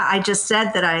I just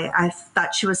said that I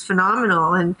thought she was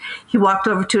phenomenal. And he walked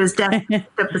over to his desk,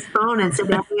 picked up his phone and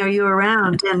said, "Annie, are you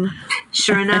around?" And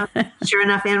sure enough, Anne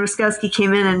Ruskowski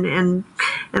came in and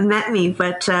met me.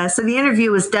 But so the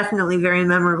interview was definitely very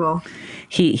memorable.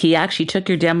 He actually took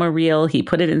your demo reel. He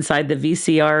put it inside the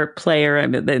VCR player. I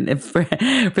mean,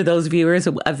 for those viewers,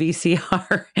 a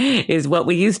VCR is what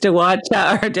we used to watch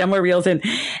our demo reels in.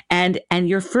 And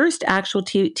your first actual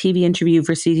TV interview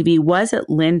for CTV was at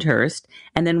Lyndhurst.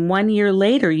 And then 1 year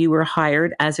later, you were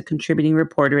hired as a contributing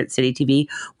reporter at City TV,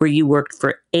 where you worked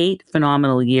for 8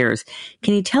 phenomenal years.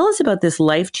 Can you tell us about this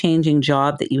life-changing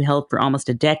job that you held for almost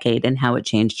a decade and how it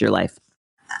changed your life?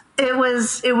 It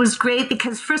was great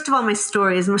because, first of all, my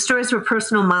stories were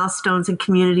personal milestones and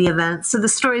community events. So the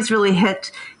stories really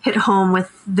hit home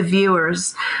with the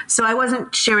viewers. So I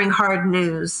wasn't sharing hard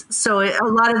news. So a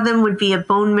lot of them would be a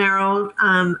bone marrow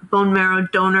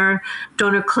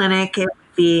donor clinic. It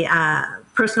would be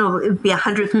personal. It would be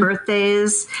 100th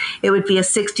birthdays. It would be a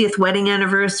 60th wedding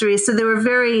anniversary. So they were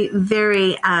very,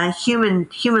 very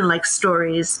human-like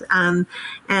stories and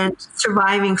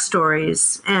surviving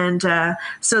stories. And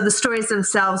so the stories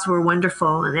themselves were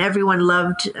wonderful, and everyone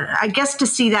loved. I guess to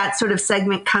see that sort of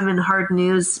segment come in hard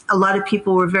news, a lot of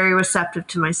people were very receptive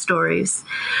to my stories.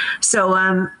 So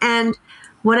and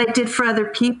what I did for other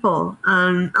people,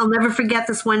 I'll never forget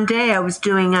this one day. I was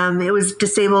doing it was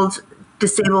disabled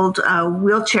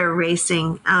wheelchair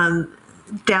racing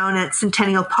down at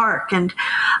Centennial Park. And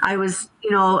I was,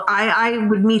 I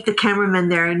would meet the cameramen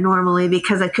there normally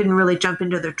because I couldn't really jump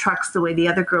into their trucks the way the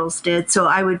other girls did. So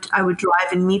I would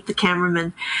drive and meet the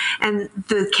cameramen, and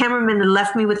the cameraman had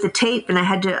left me with the tape, and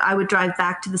I would drive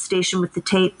back to the station with the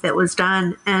tape that was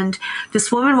done. And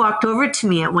this woman walked over to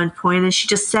me at one point and she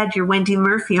just said, "You're Wendy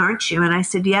Murphy, aren't you?" And I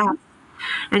said, "Yeah."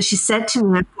 And she said to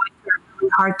me,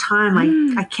 "Hard time.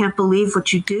 I can't believe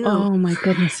what you do." Oh my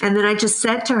goodness. And then I just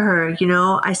said to her,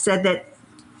 I said that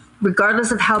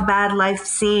regardless of how bad life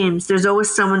seems, there's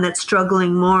always someone that's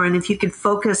struggling more. And if you could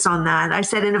focus on that, I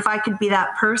said, and if I could be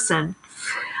that person,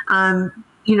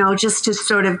 just to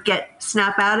sort of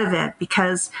snap out of it,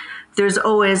 because there's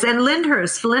always, and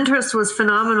Lyndhurst was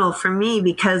phenomenal for me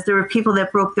because there were people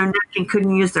that broke their neck and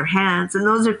couldn't use their hands. And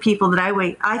those are people that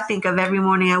I think of every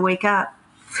morning I wake up.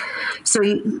 So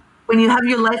when you have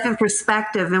your life in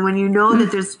perspective, and when you know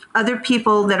that there's other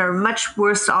people that are much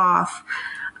worse off,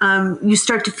 you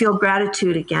start to feel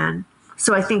gratitude again.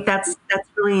 So I think that's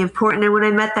really important. And when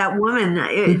I met that woman,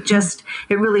 it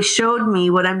really showed me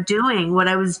what I'm doing. What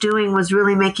I was doing was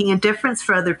really making a difference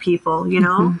for other people,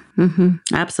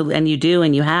 Absolutely. And you do,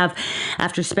 and you have.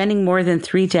 After spending more than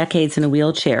 3 decades in a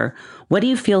wheelchair, what do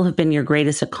you feel have been your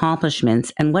greatest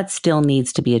accomplishments, and what still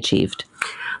needs to be achieved?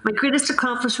 My greatest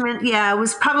accomplishment,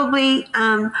 was probably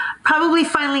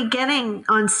finally getting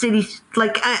on City.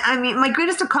 My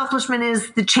greatest accomplishment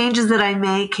is the changes that I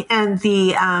make and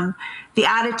the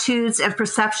attitudes and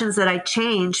perceptions that I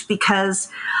change, because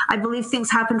I believe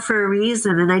things happen for a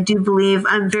reason, and I do believe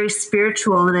I'm very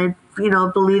spiritual, and I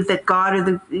believe that God, or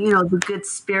the good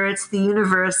spirits, the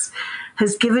universe,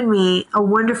 has given me a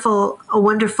wonderful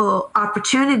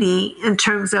opportunity in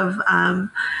terms of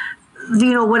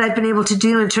what I've been able to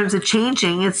do in terms of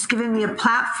changing. It's given me a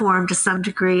platform to some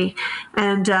degree,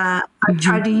 and I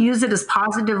tried to use it as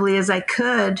positively as I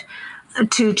could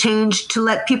to change, to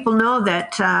let people know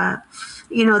that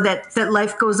that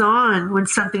life goes on when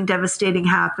something devastating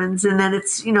happens, and that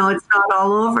it's not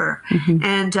all over,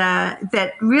 and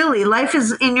that really life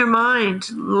is in your mind.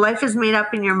 Life is made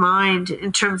up in your mind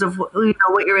in terms of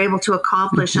what you're able to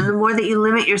accomplish, and the more that you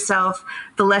limit yourself,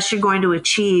 the less you're going to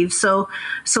achieve. So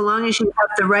long as you have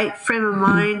the right frame of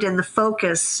mind and the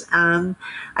focus,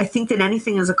 I think that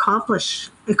anything is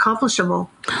accomplishable.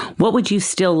 What would you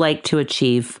still like to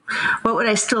achieve? What would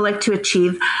I still like to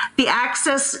achieve? The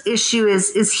access issue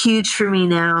is huge for me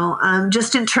now,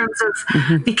 just in terms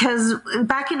of, because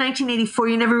back in 1984,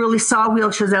 you never really saw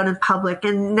wheelchairs out in public.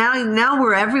 And now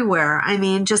we're everywhere. I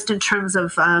mean, just in terms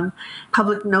of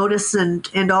public notice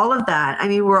and all of that. I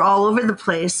mean, we're all over the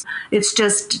place. It's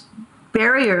just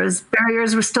barriers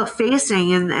we're still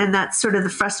facing, and that's sort of the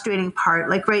frustrating part.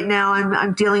 Like right now,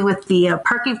 I'm dealing with the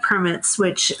parking permits,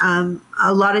 which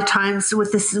a lot of times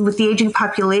with the aging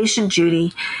population,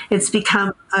 Judy, it's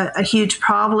become a huge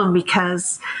problem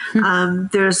because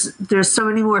there's so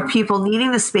many more people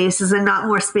needing the spaces and not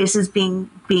more spaces being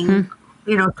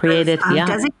created,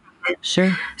 designated.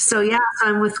 Sure. So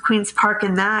I'm with Queen's Park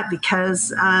in that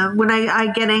because when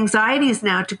I get anxieties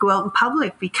now to go out in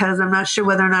public because I'm not sure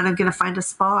whether or not I'm going to find a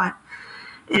spot.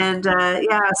 And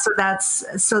so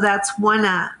that's one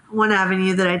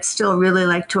avenue that I'd still really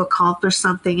like to accomplish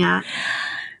something at.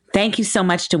 Thank you so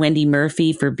much to Wendy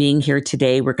Murphy for being here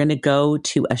today. We're going to go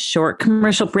to a short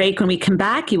commercial break. When we come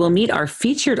back, you will meet our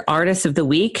featured artists of the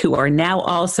week, who are now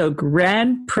also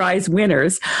grand prize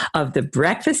winners of the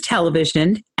Breakfast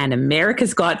Television and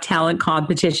America's Got Talent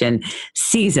competition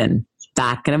season.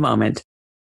 Back in a moment.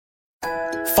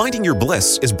 Finding Your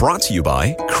Bliss is brought to you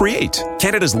by Create,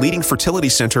 Canada's leading fertility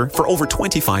centre for over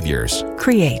 25 years.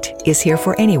 Create is here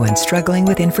for anyone struggling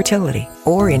with infertility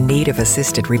or in need of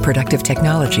assisted reproductive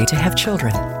technology to have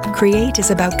children. Create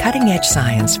is about cutting-edge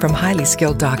science from highly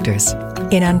skilled doctors.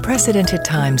 In unprecedented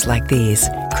times like these,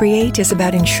 Create is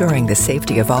about ensuring the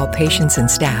safety of all patients and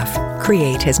staff.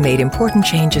 Create has made important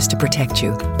changes to protect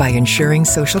you by ensuring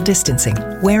social distancing,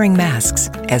 wearing masks,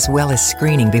 as well as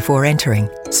screening before entering.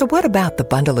 So what about the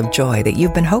bundle of joy that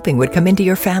you've been hoping would come into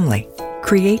your family?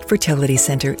 Create Fertility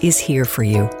Center is here for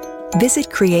you. Visit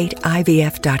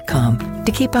createivf.com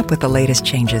to keep up with the latest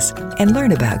changes and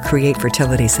learn about Create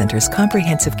Fertility Center's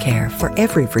comprehensive care for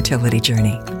every fertility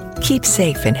journey. Keep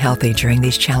safe and healthy during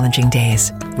these challenging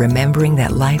days, remembering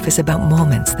that life is about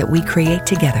moments that we create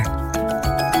together.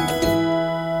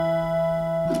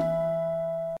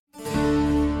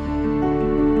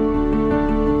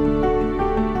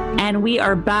 And we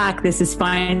are back. This is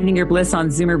Finding Your Bliss on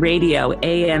Zoomer Radio,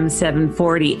 AM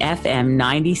 740, FM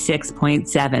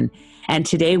 96.7. And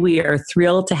today we are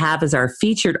thrilled to have as our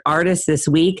featured artists this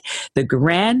week, the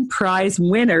grand prize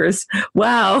winners,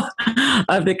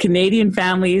 of the Canadian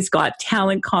Family's Got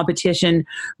Talent competition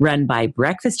run by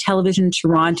Breakfast Television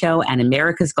Toronto and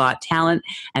America's Got Talent.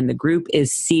 And the group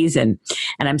is Season.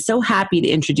 And I'm so happy to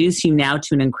introduce you now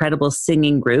to an incredible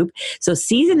singing group. So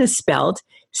Season is spelled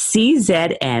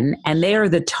CZN, and they are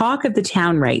the talk of the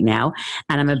town right now,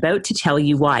 and I'm about to tell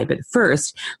you why. But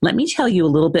first, let me tell you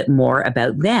a little bit more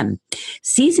about them.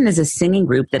 Season is a singing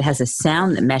group that has a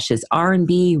sound that meshes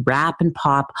R&B, rap, and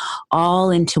pop all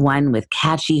into one with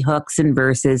catchy hooks and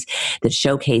verses that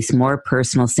showcase more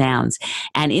personal sounds.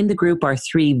 And in the group are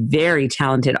three very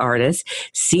talented artists,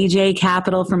 CJ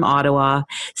Capital from Ottawa,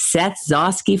 Seth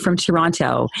Zosky from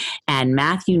Toronto, and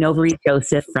Matthew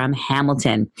Novary-Joseph from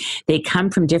Hamilton. They come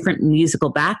from different musical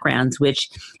backgrounds, which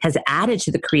has added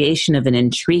to the creation of an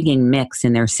intriguing mix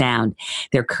in their sound.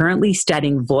 They're currently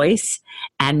studying voice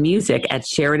and music at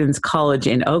Sheridan's College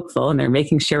in Oakville, and they're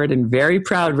making Sheridan very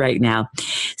proud right now.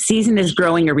 Season is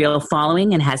growing a real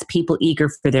following and has people eager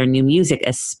for their new music,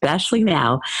 especially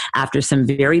now after some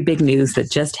very big news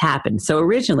that just happened. So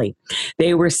originally,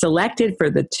 they were selected for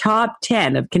the top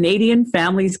 10 of Canadian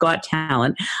Family's Got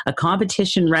Talent, a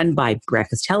competition run by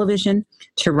Breakfast Television,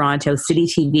 Toronto, City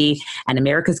TV, and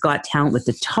America's Got Talent, with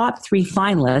the top 3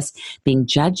 finalists being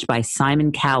judged by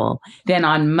Simon Cowell. Then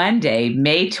on Monday,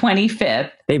 May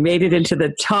 25th, they made it into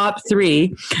the top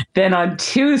 3. Then on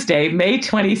Tuesday, May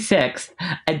 26th,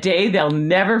 a day they'll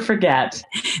never forget,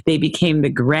 they became the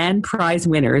grand prize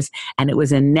winners, and it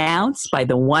was announced by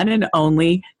the one and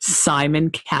only Simon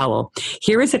Cowell.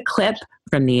 Here is a clip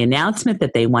from the announcement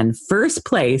that they won first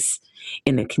place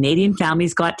in the Canadian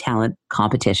Family's Got Talent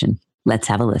competition. Let's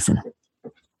have a listen.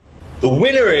 The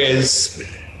winner is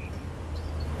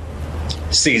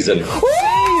Season.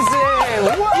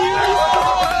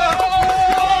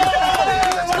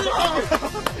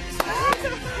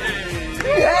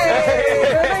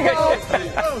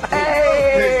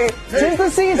 Tis the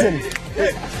season.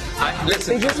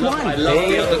 Listen, They just won. I love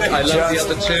the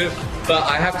other two, but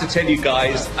I have to tell you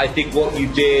guys, I think what you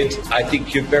did, I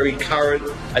think you're very current,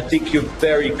 I think you're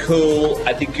very cool,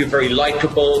 I think you're very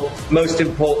likable, most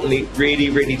importantly, really,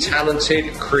 really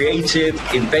talented, creative,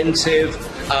 inventive,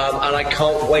 and I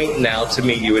can't wait now to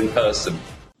meet you in person.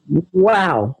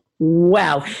 Wow.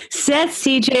 Seth,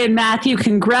 CJ, and Matthew,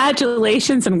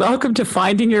 congratulations and welcome to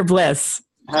Finding Your Bliss.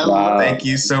 Hello. Thank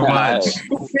you so much.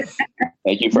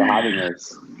 Thank you for having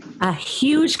us. A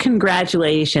huge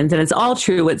congratulations. And it's all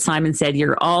true what Simon said.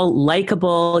 You're all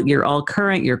likable. You're all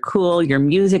current. You're cool. Your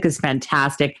music is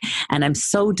fantastic. And I'm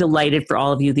so delighted for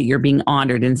all of you that you're being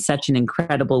honored in such an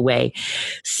incredible way.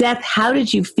 Seth, how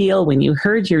did you feel when you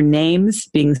heard your names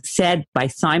being said by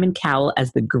Simon Cowell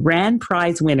as the grand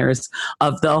prize winners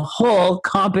of the whole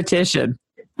competition?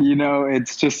 You know,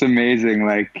 it's just amazing.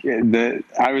 Like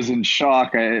I was in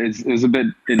shock. It was a bit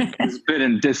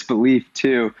in disbelief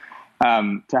too.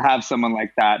 To have someone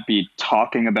like that be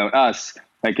talking about us,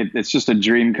 like it's just a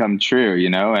dream come true, you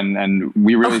know, and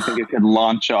we really think it could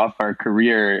launch off our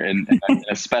career in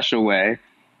a special way.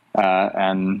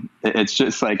 And it's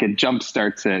just like it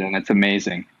jumpstarts it, and it's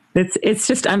amazing. It's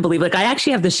just unbelievable. Like I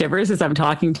actually have the shivers as I'm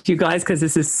talking to you guys because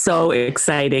this is so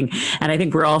exciting. And I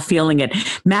think we're all feeling it.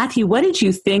 Matthew, what did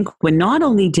you think when not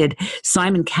only did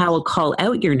Simon Cowell call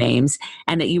out your names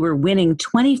and that you were winning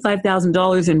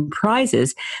 $25,000 in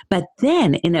prizes, but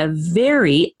then in a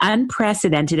very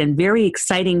unprecedented and very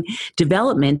exciting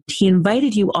development, he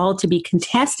invited you all to be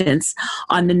contestants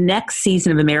on the next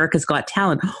season of America's Got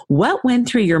Talent. What went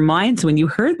through your minds when you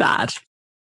heard that?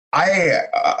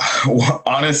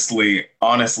 Honestly,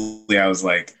 I was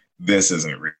like, this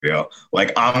isn't real.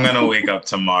 Like, I'm going to wake up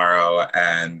tomorrow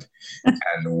and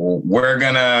we're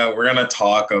going to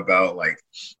talk about like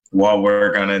what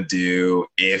we're going to do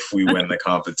if we win the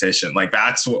competition. Like,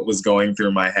 that's what was going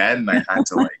through my head. And I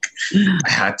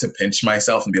had to pinch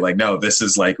myself and be like, no, this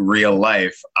is like real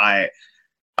life. I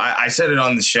said it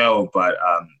on the show, but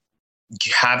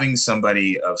having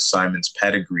somebody of Simon's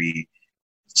pedigree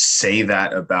say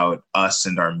that about us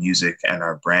and our music and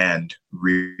our brand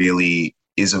really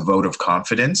is a vote of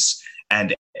confidence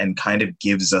and kind of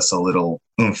gives us a little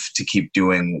oomph to keep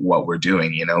doing what we're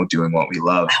doing, you know, doing what we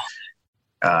love.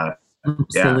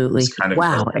 Absolutely.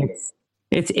 Wow.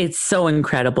 It's so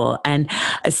incredible. And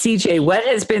CJ, what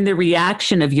has been the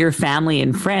reaction of your family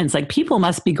and friends? Like, people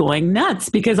must be going nuts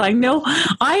because I know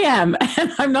I am,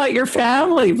 and I'm not your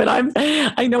family, but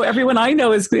I know everyone I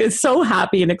know is so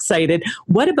happy and excited.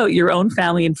 What about your own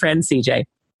family and friends, CJ?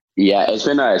 Yeah, it's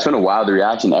been a wild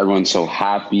reaction. Everyone's so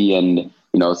happy and,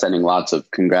 you know, sending lots of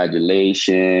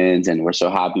congratulations, and we're so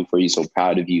happy for you, so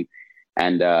proud of you.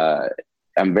 And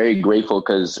I'm very grateful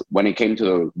because when it came to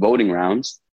the voting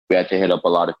rounds, we had to hit up a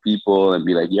lot of people and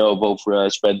be like, yo, vote for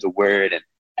us, spread the word. And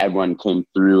everyone came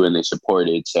through and they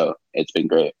supported. So it's been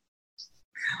great.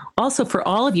 Also, for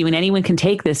all of you, and anyone can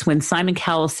take this, when Simon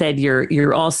Cowell said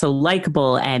you're also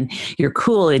likable and you're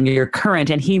cool and you're current,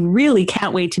 and he really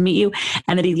can't wait to meet you,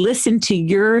 and that he listened to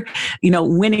your, you know,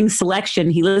 winning selection.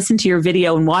 He listened to your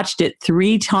video and watched it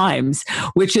 3 times,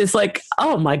 which is like,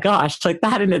 oh my gosh, like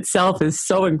that in itself is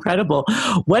so incredible.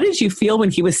 What did you feel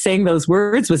when he was saying those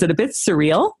words? Was it a bit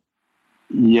surreal?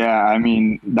 Yeah, I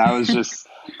mean, that was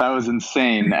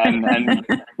insane. And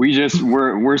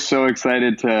we're so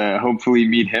excited to hopefully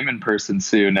meet him in person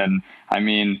soon. And I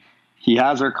mean, he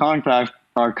has our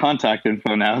contact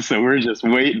info now, so we're just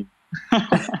waiting.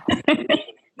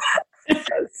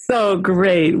 So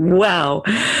great. Wow.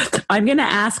 I'm going to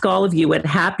ask all of you what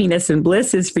happiness and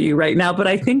bliss is for you right now, but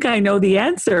I think I know the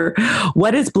answer.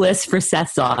 What is bliss for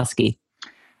Seth Zosky?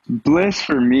 Bliss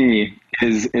for me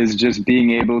is just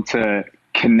being able to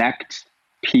connect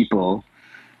people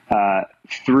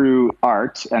through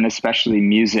art and especially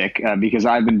music, because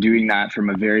I've been doing that from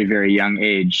a very, very young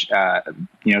age,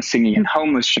 you know, singing in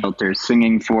homeless shelters,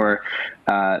 singing for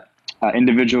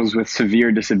individuals with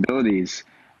severe disabilities.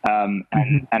 And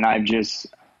I've just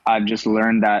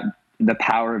learned that the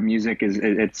power of music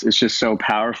it's just so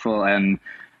powerful. And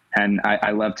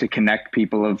I love to connect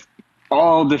people of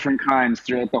all different kinds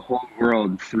throughout the whole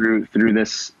world through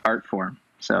this art form.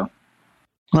 So.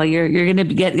 Well, you're going to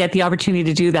get the opportunity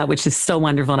to do that, which is so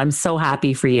wonderful. And I'm so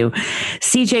happy for you.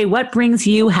 CJ, what brings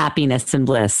you happiness and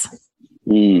bliss?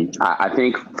 I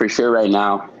think for sure right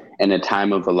now, in a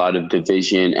time of a lot of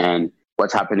division and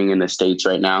what's happening in the States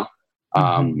right now,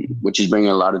 which is bringing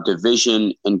a lot of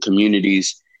division in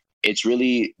communities, it's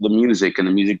really the music and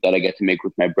the music that I get to make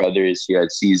with my brothers here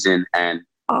at Season, and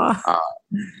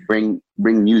bring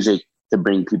music to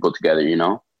bring people together, you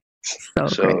know?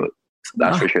 So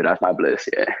that's for sure. That's my bliss.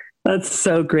 Yeah. That's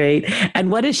so great.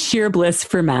 And what is sheer bliss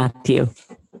for Matthew?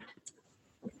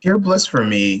 Sheer bliss for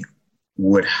me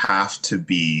would have to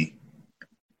be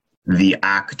the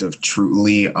act of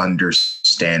truly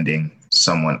understanding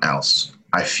someone else.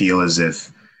 I feel as if,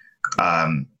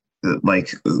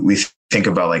 like we think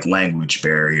about like language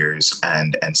barriers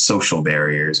and social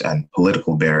barriers and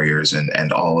political barriers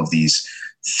and all of these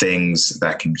things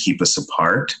that can keep us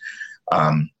apart.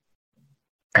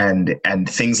 And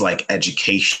things like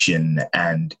education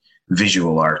and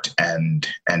visual art and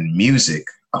music,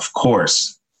 of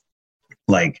course,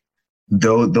 like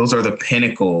those are the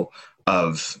pinnacle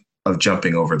of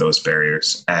jumping over those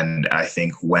barriers. And I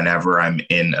think whenever I'm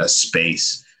in a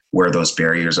space where those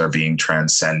barriers are being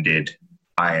transcended,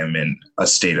 I am in a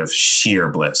state of sheer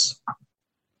bliss.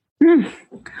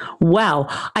 Wow.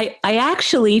 I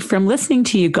actually, from listening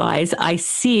to you guys, I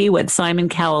see what Simon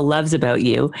Cowell loves about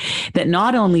you, that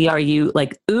not only are you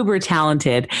like uber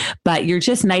talented, but you're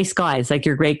just nice guys, like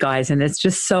you're great guys. And it's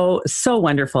just so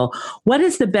wonderful. What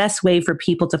is the best way for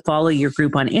people to follow your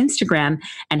group on Instagram,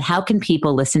 and how can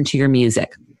people listen to your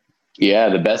music? Yeah,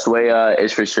 the best way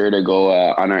is for sure to go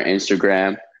on our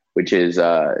Instagram, which is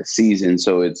Season.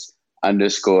 So it's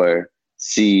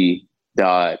 _C.Z.N_.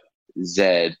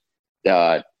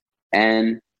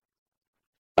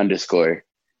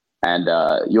 And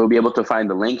you'll be able to find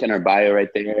the link in our bio right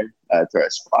there to our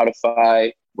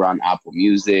Spotify. We're on Apple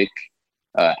Music,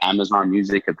 Amazon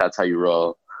Music, if that's how you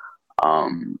roll.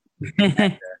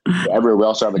 Wherever. We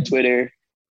also have a Twitter,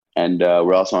 and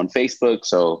we're also on Facebook.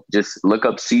 So just look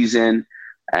up Season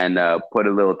and put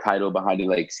a little title behind it,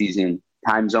 like Season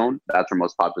Time Zone. That's our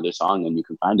most popular song, and you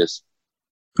can find us.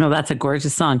 Oh, that's a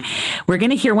gorgeous song. We're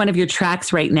going to hear one of your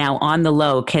tracks right now, On the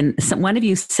Low. Can one of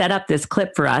you set up this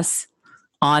clip for us,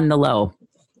 On the Low?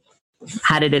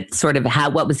 How did it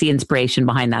what was the inspiration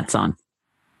behind that song?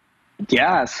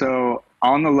 Yeah, so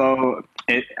On the Low,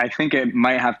 I think it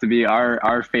might have to be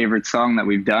our favorite song that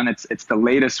we've done. It's the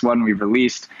latest one we've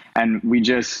released, and we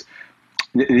just,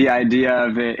 the idea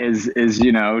of it is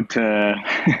to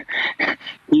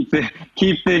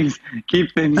keep things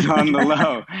on the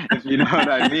low, if you know what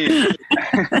I mean.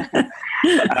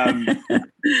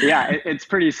 It's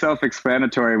pretty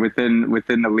self-explanatory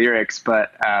within the lyrics,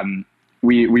 but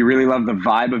we really love the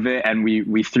vibe of it, and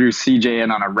we threw CJ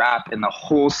in on a rap in the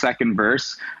whole second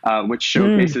verse, which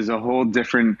showcases a whole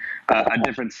different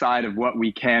side of what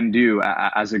we can do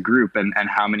as a group, and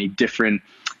how many different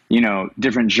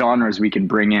genres we can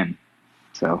bring in.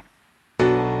 So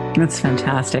that's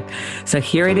fantastic. So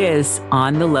here it is,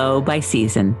 On the Low by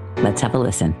Season. Let's have a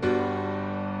listen.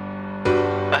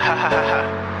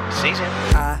 Season.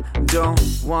 I don't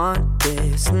want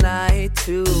this night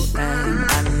to end.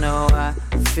 I know I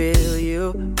feel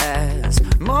you as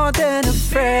more than a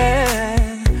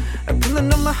friend. I'm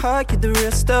pulling on my heart, get the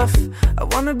real stuff. I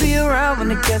wanna be around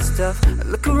when it gets tough. I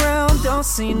look around, don't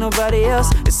see nobody else.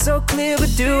 It's so clear,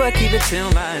 but do I keep it to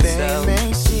myself? They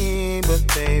may see, but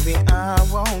baby, I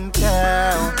won't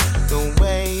tell. The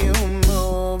way you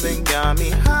move, it got me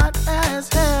hot as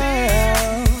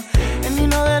hell. And you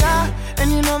know that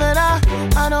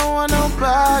I don't want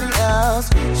nobody else.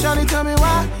 Shawty, tell me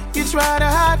why you try to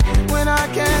hide when I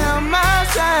can't help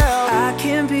myself. I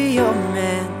can be your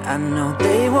man, I know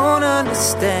they won't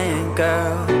understand,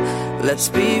 girl. Let's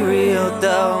be real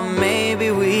though,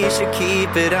 maybe we should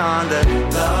keep it on the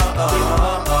low.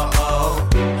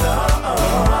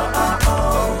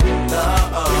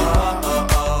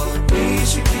 We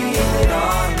should keep it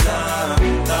on the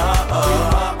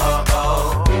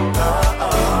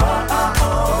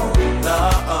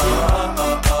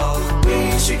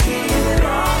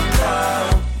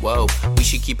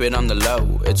keep it on the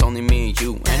low. It's only me and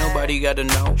you, ain't nobody gotta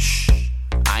know. Shh,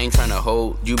 I ain't tryna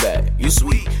hold you back. You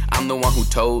sweet, I'm the one who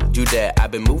told you that.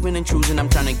 I've been moving and choosing, I'm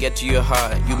tryna get to your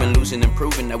heart. You've been losing and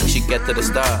proving that we should get to the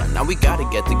start. Now we gotta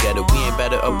get together, we ain't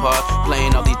better apart.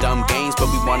 Playing all these dumb games, but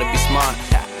we wanna be smart.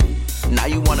 Now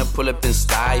you wanna pull up in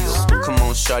style. Come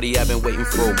on, shawty, I've been waiting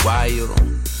for a while.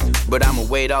 But I'ma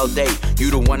wait all day.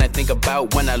 You the one I think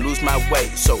about when I lose my way.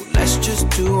 So let's just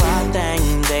do our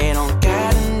thing. They don't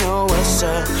gotta know what's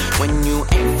up. When you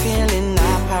ain't feeling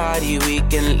our party, we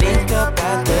can link up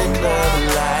at the club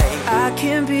like I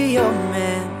can be your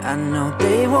man, I know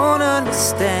they won't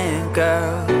understand,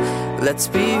 girl. Let's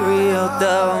be real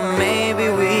though, maybe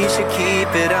we should keep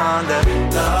it on the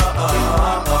low.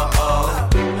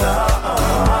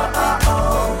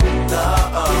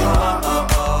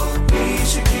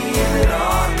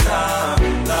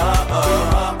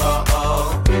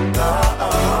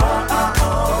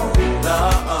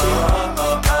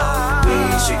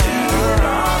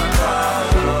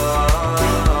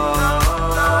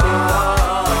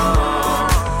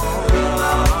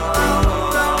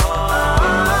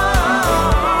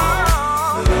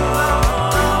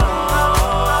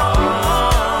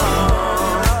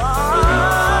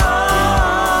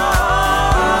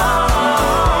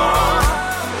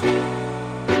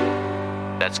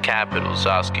 Capital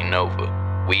Zosky Nova.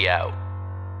 We out.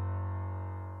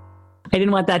 I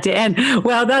didn't want that to end.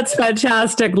 Well, that's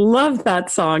fantastic. Love that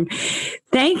song.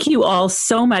 Thank you all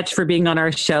so much for being on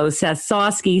our show, Seth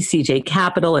Sosky, CJ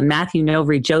Capital, and Matthew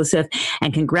Novery Joseph.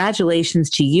 And congratulations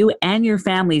to you and your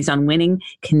families on winning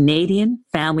Canadian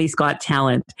Families Got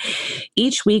Talent.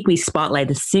 Each week, we spotlight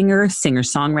a singer,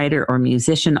 singer-songwriter, or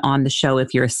musician on the show.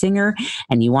 If you're a singer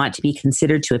and you want to be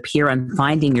considered to appear on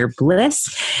Finding Your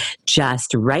Bliss,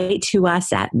 just write to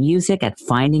us at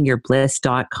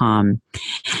music@findingyourbliss.com.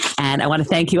 And I want to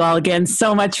thank you all again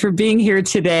so much for being here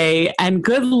today. And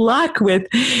good luck with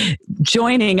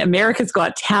joining America's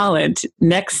Got Talent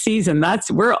next season.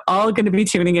 We're all going to be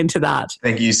tuning into that.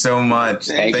 Thank you so much.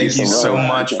 Thank you so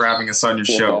much for having us on your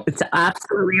show. It's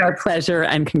absolutely our pleasure,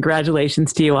 and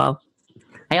congratulations to you all.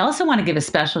 I also want to give a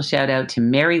special shout out to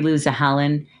Mary Lou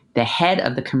Zahalan, the head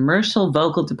of the commercial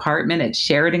vocal department at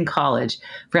Sheridan College,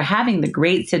 for having the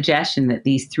great suggestion that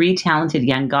these three talented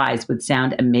young guys would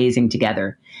sound amazing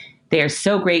together. They are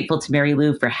so grateful to Mary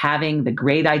Lou for having the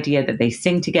great idea that they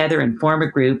sing together and form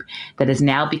a group that has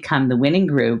now become the winning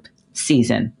group,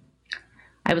 Season.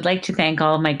 I would like to thank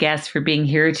all of my guests for being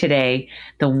here today.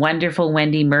 The wonderful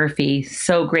Wendy Murphy.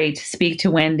 So great to speak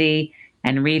to Wendy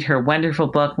and read her wonderful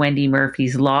book, Wendy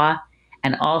Murphy's Law.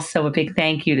 And also a big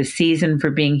thank you to Season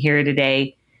for being here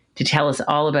today to tell us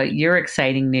all about your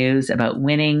exciting news about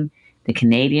winning the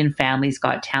Canadian Families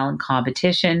Got Talent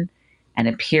competition and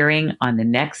appearing on the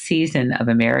next season of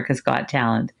America's Got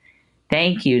Talent.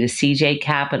 Thank you to CJ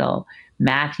Capital,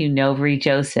 Matthew Novery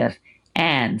Joseph,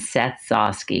 and Seth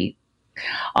Sosky.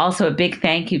 Also a big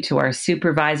thank you to our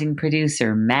supervising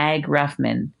producer, Mag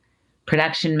Ruffman,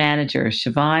 production manager,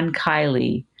 Siobhan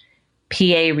Kiley,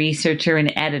 PA researcher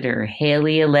and editor,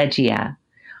 Haley Allegia,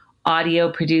 audio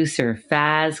producer,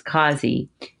 Faz Kazi,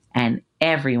 and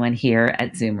everyone here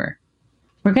at Zoomer.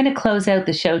 We're going to close out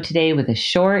the show today with a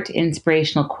short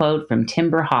inspirational quote from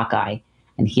Timber Hawkeye,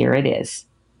 and here it is.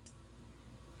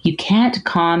 You can't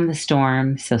calm the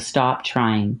storm, so stop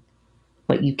trying.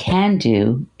 What you can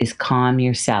do is calm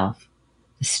yourself.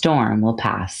 The storm will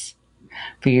pass.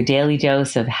 For your daily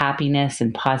dose of happiness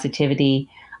and positivity,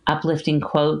 uplifting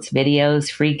quotes, videos,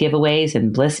 free giveaways,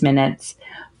 and Bliss Minutes,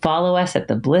 follow us at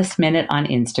the Bliss Minute on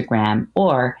Instagram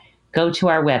or go to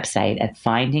our website at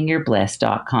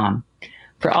findingyourbliss.com.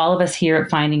 For all of us here at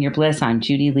Finding Your Bliss, I'm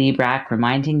Judy Liebrack,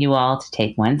 reminding you all to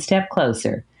take one step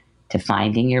closer to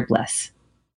finding your bliss.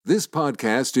 This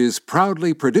podcast is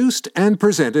proudly produced and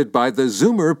presented by the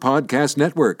Zoomer Podcast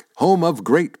Network, home of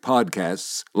great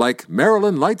podcasts like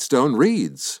Marilyn Lightstone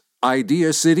Reads,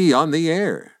 Idea City on the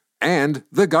Air, and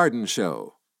The Garden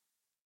Show.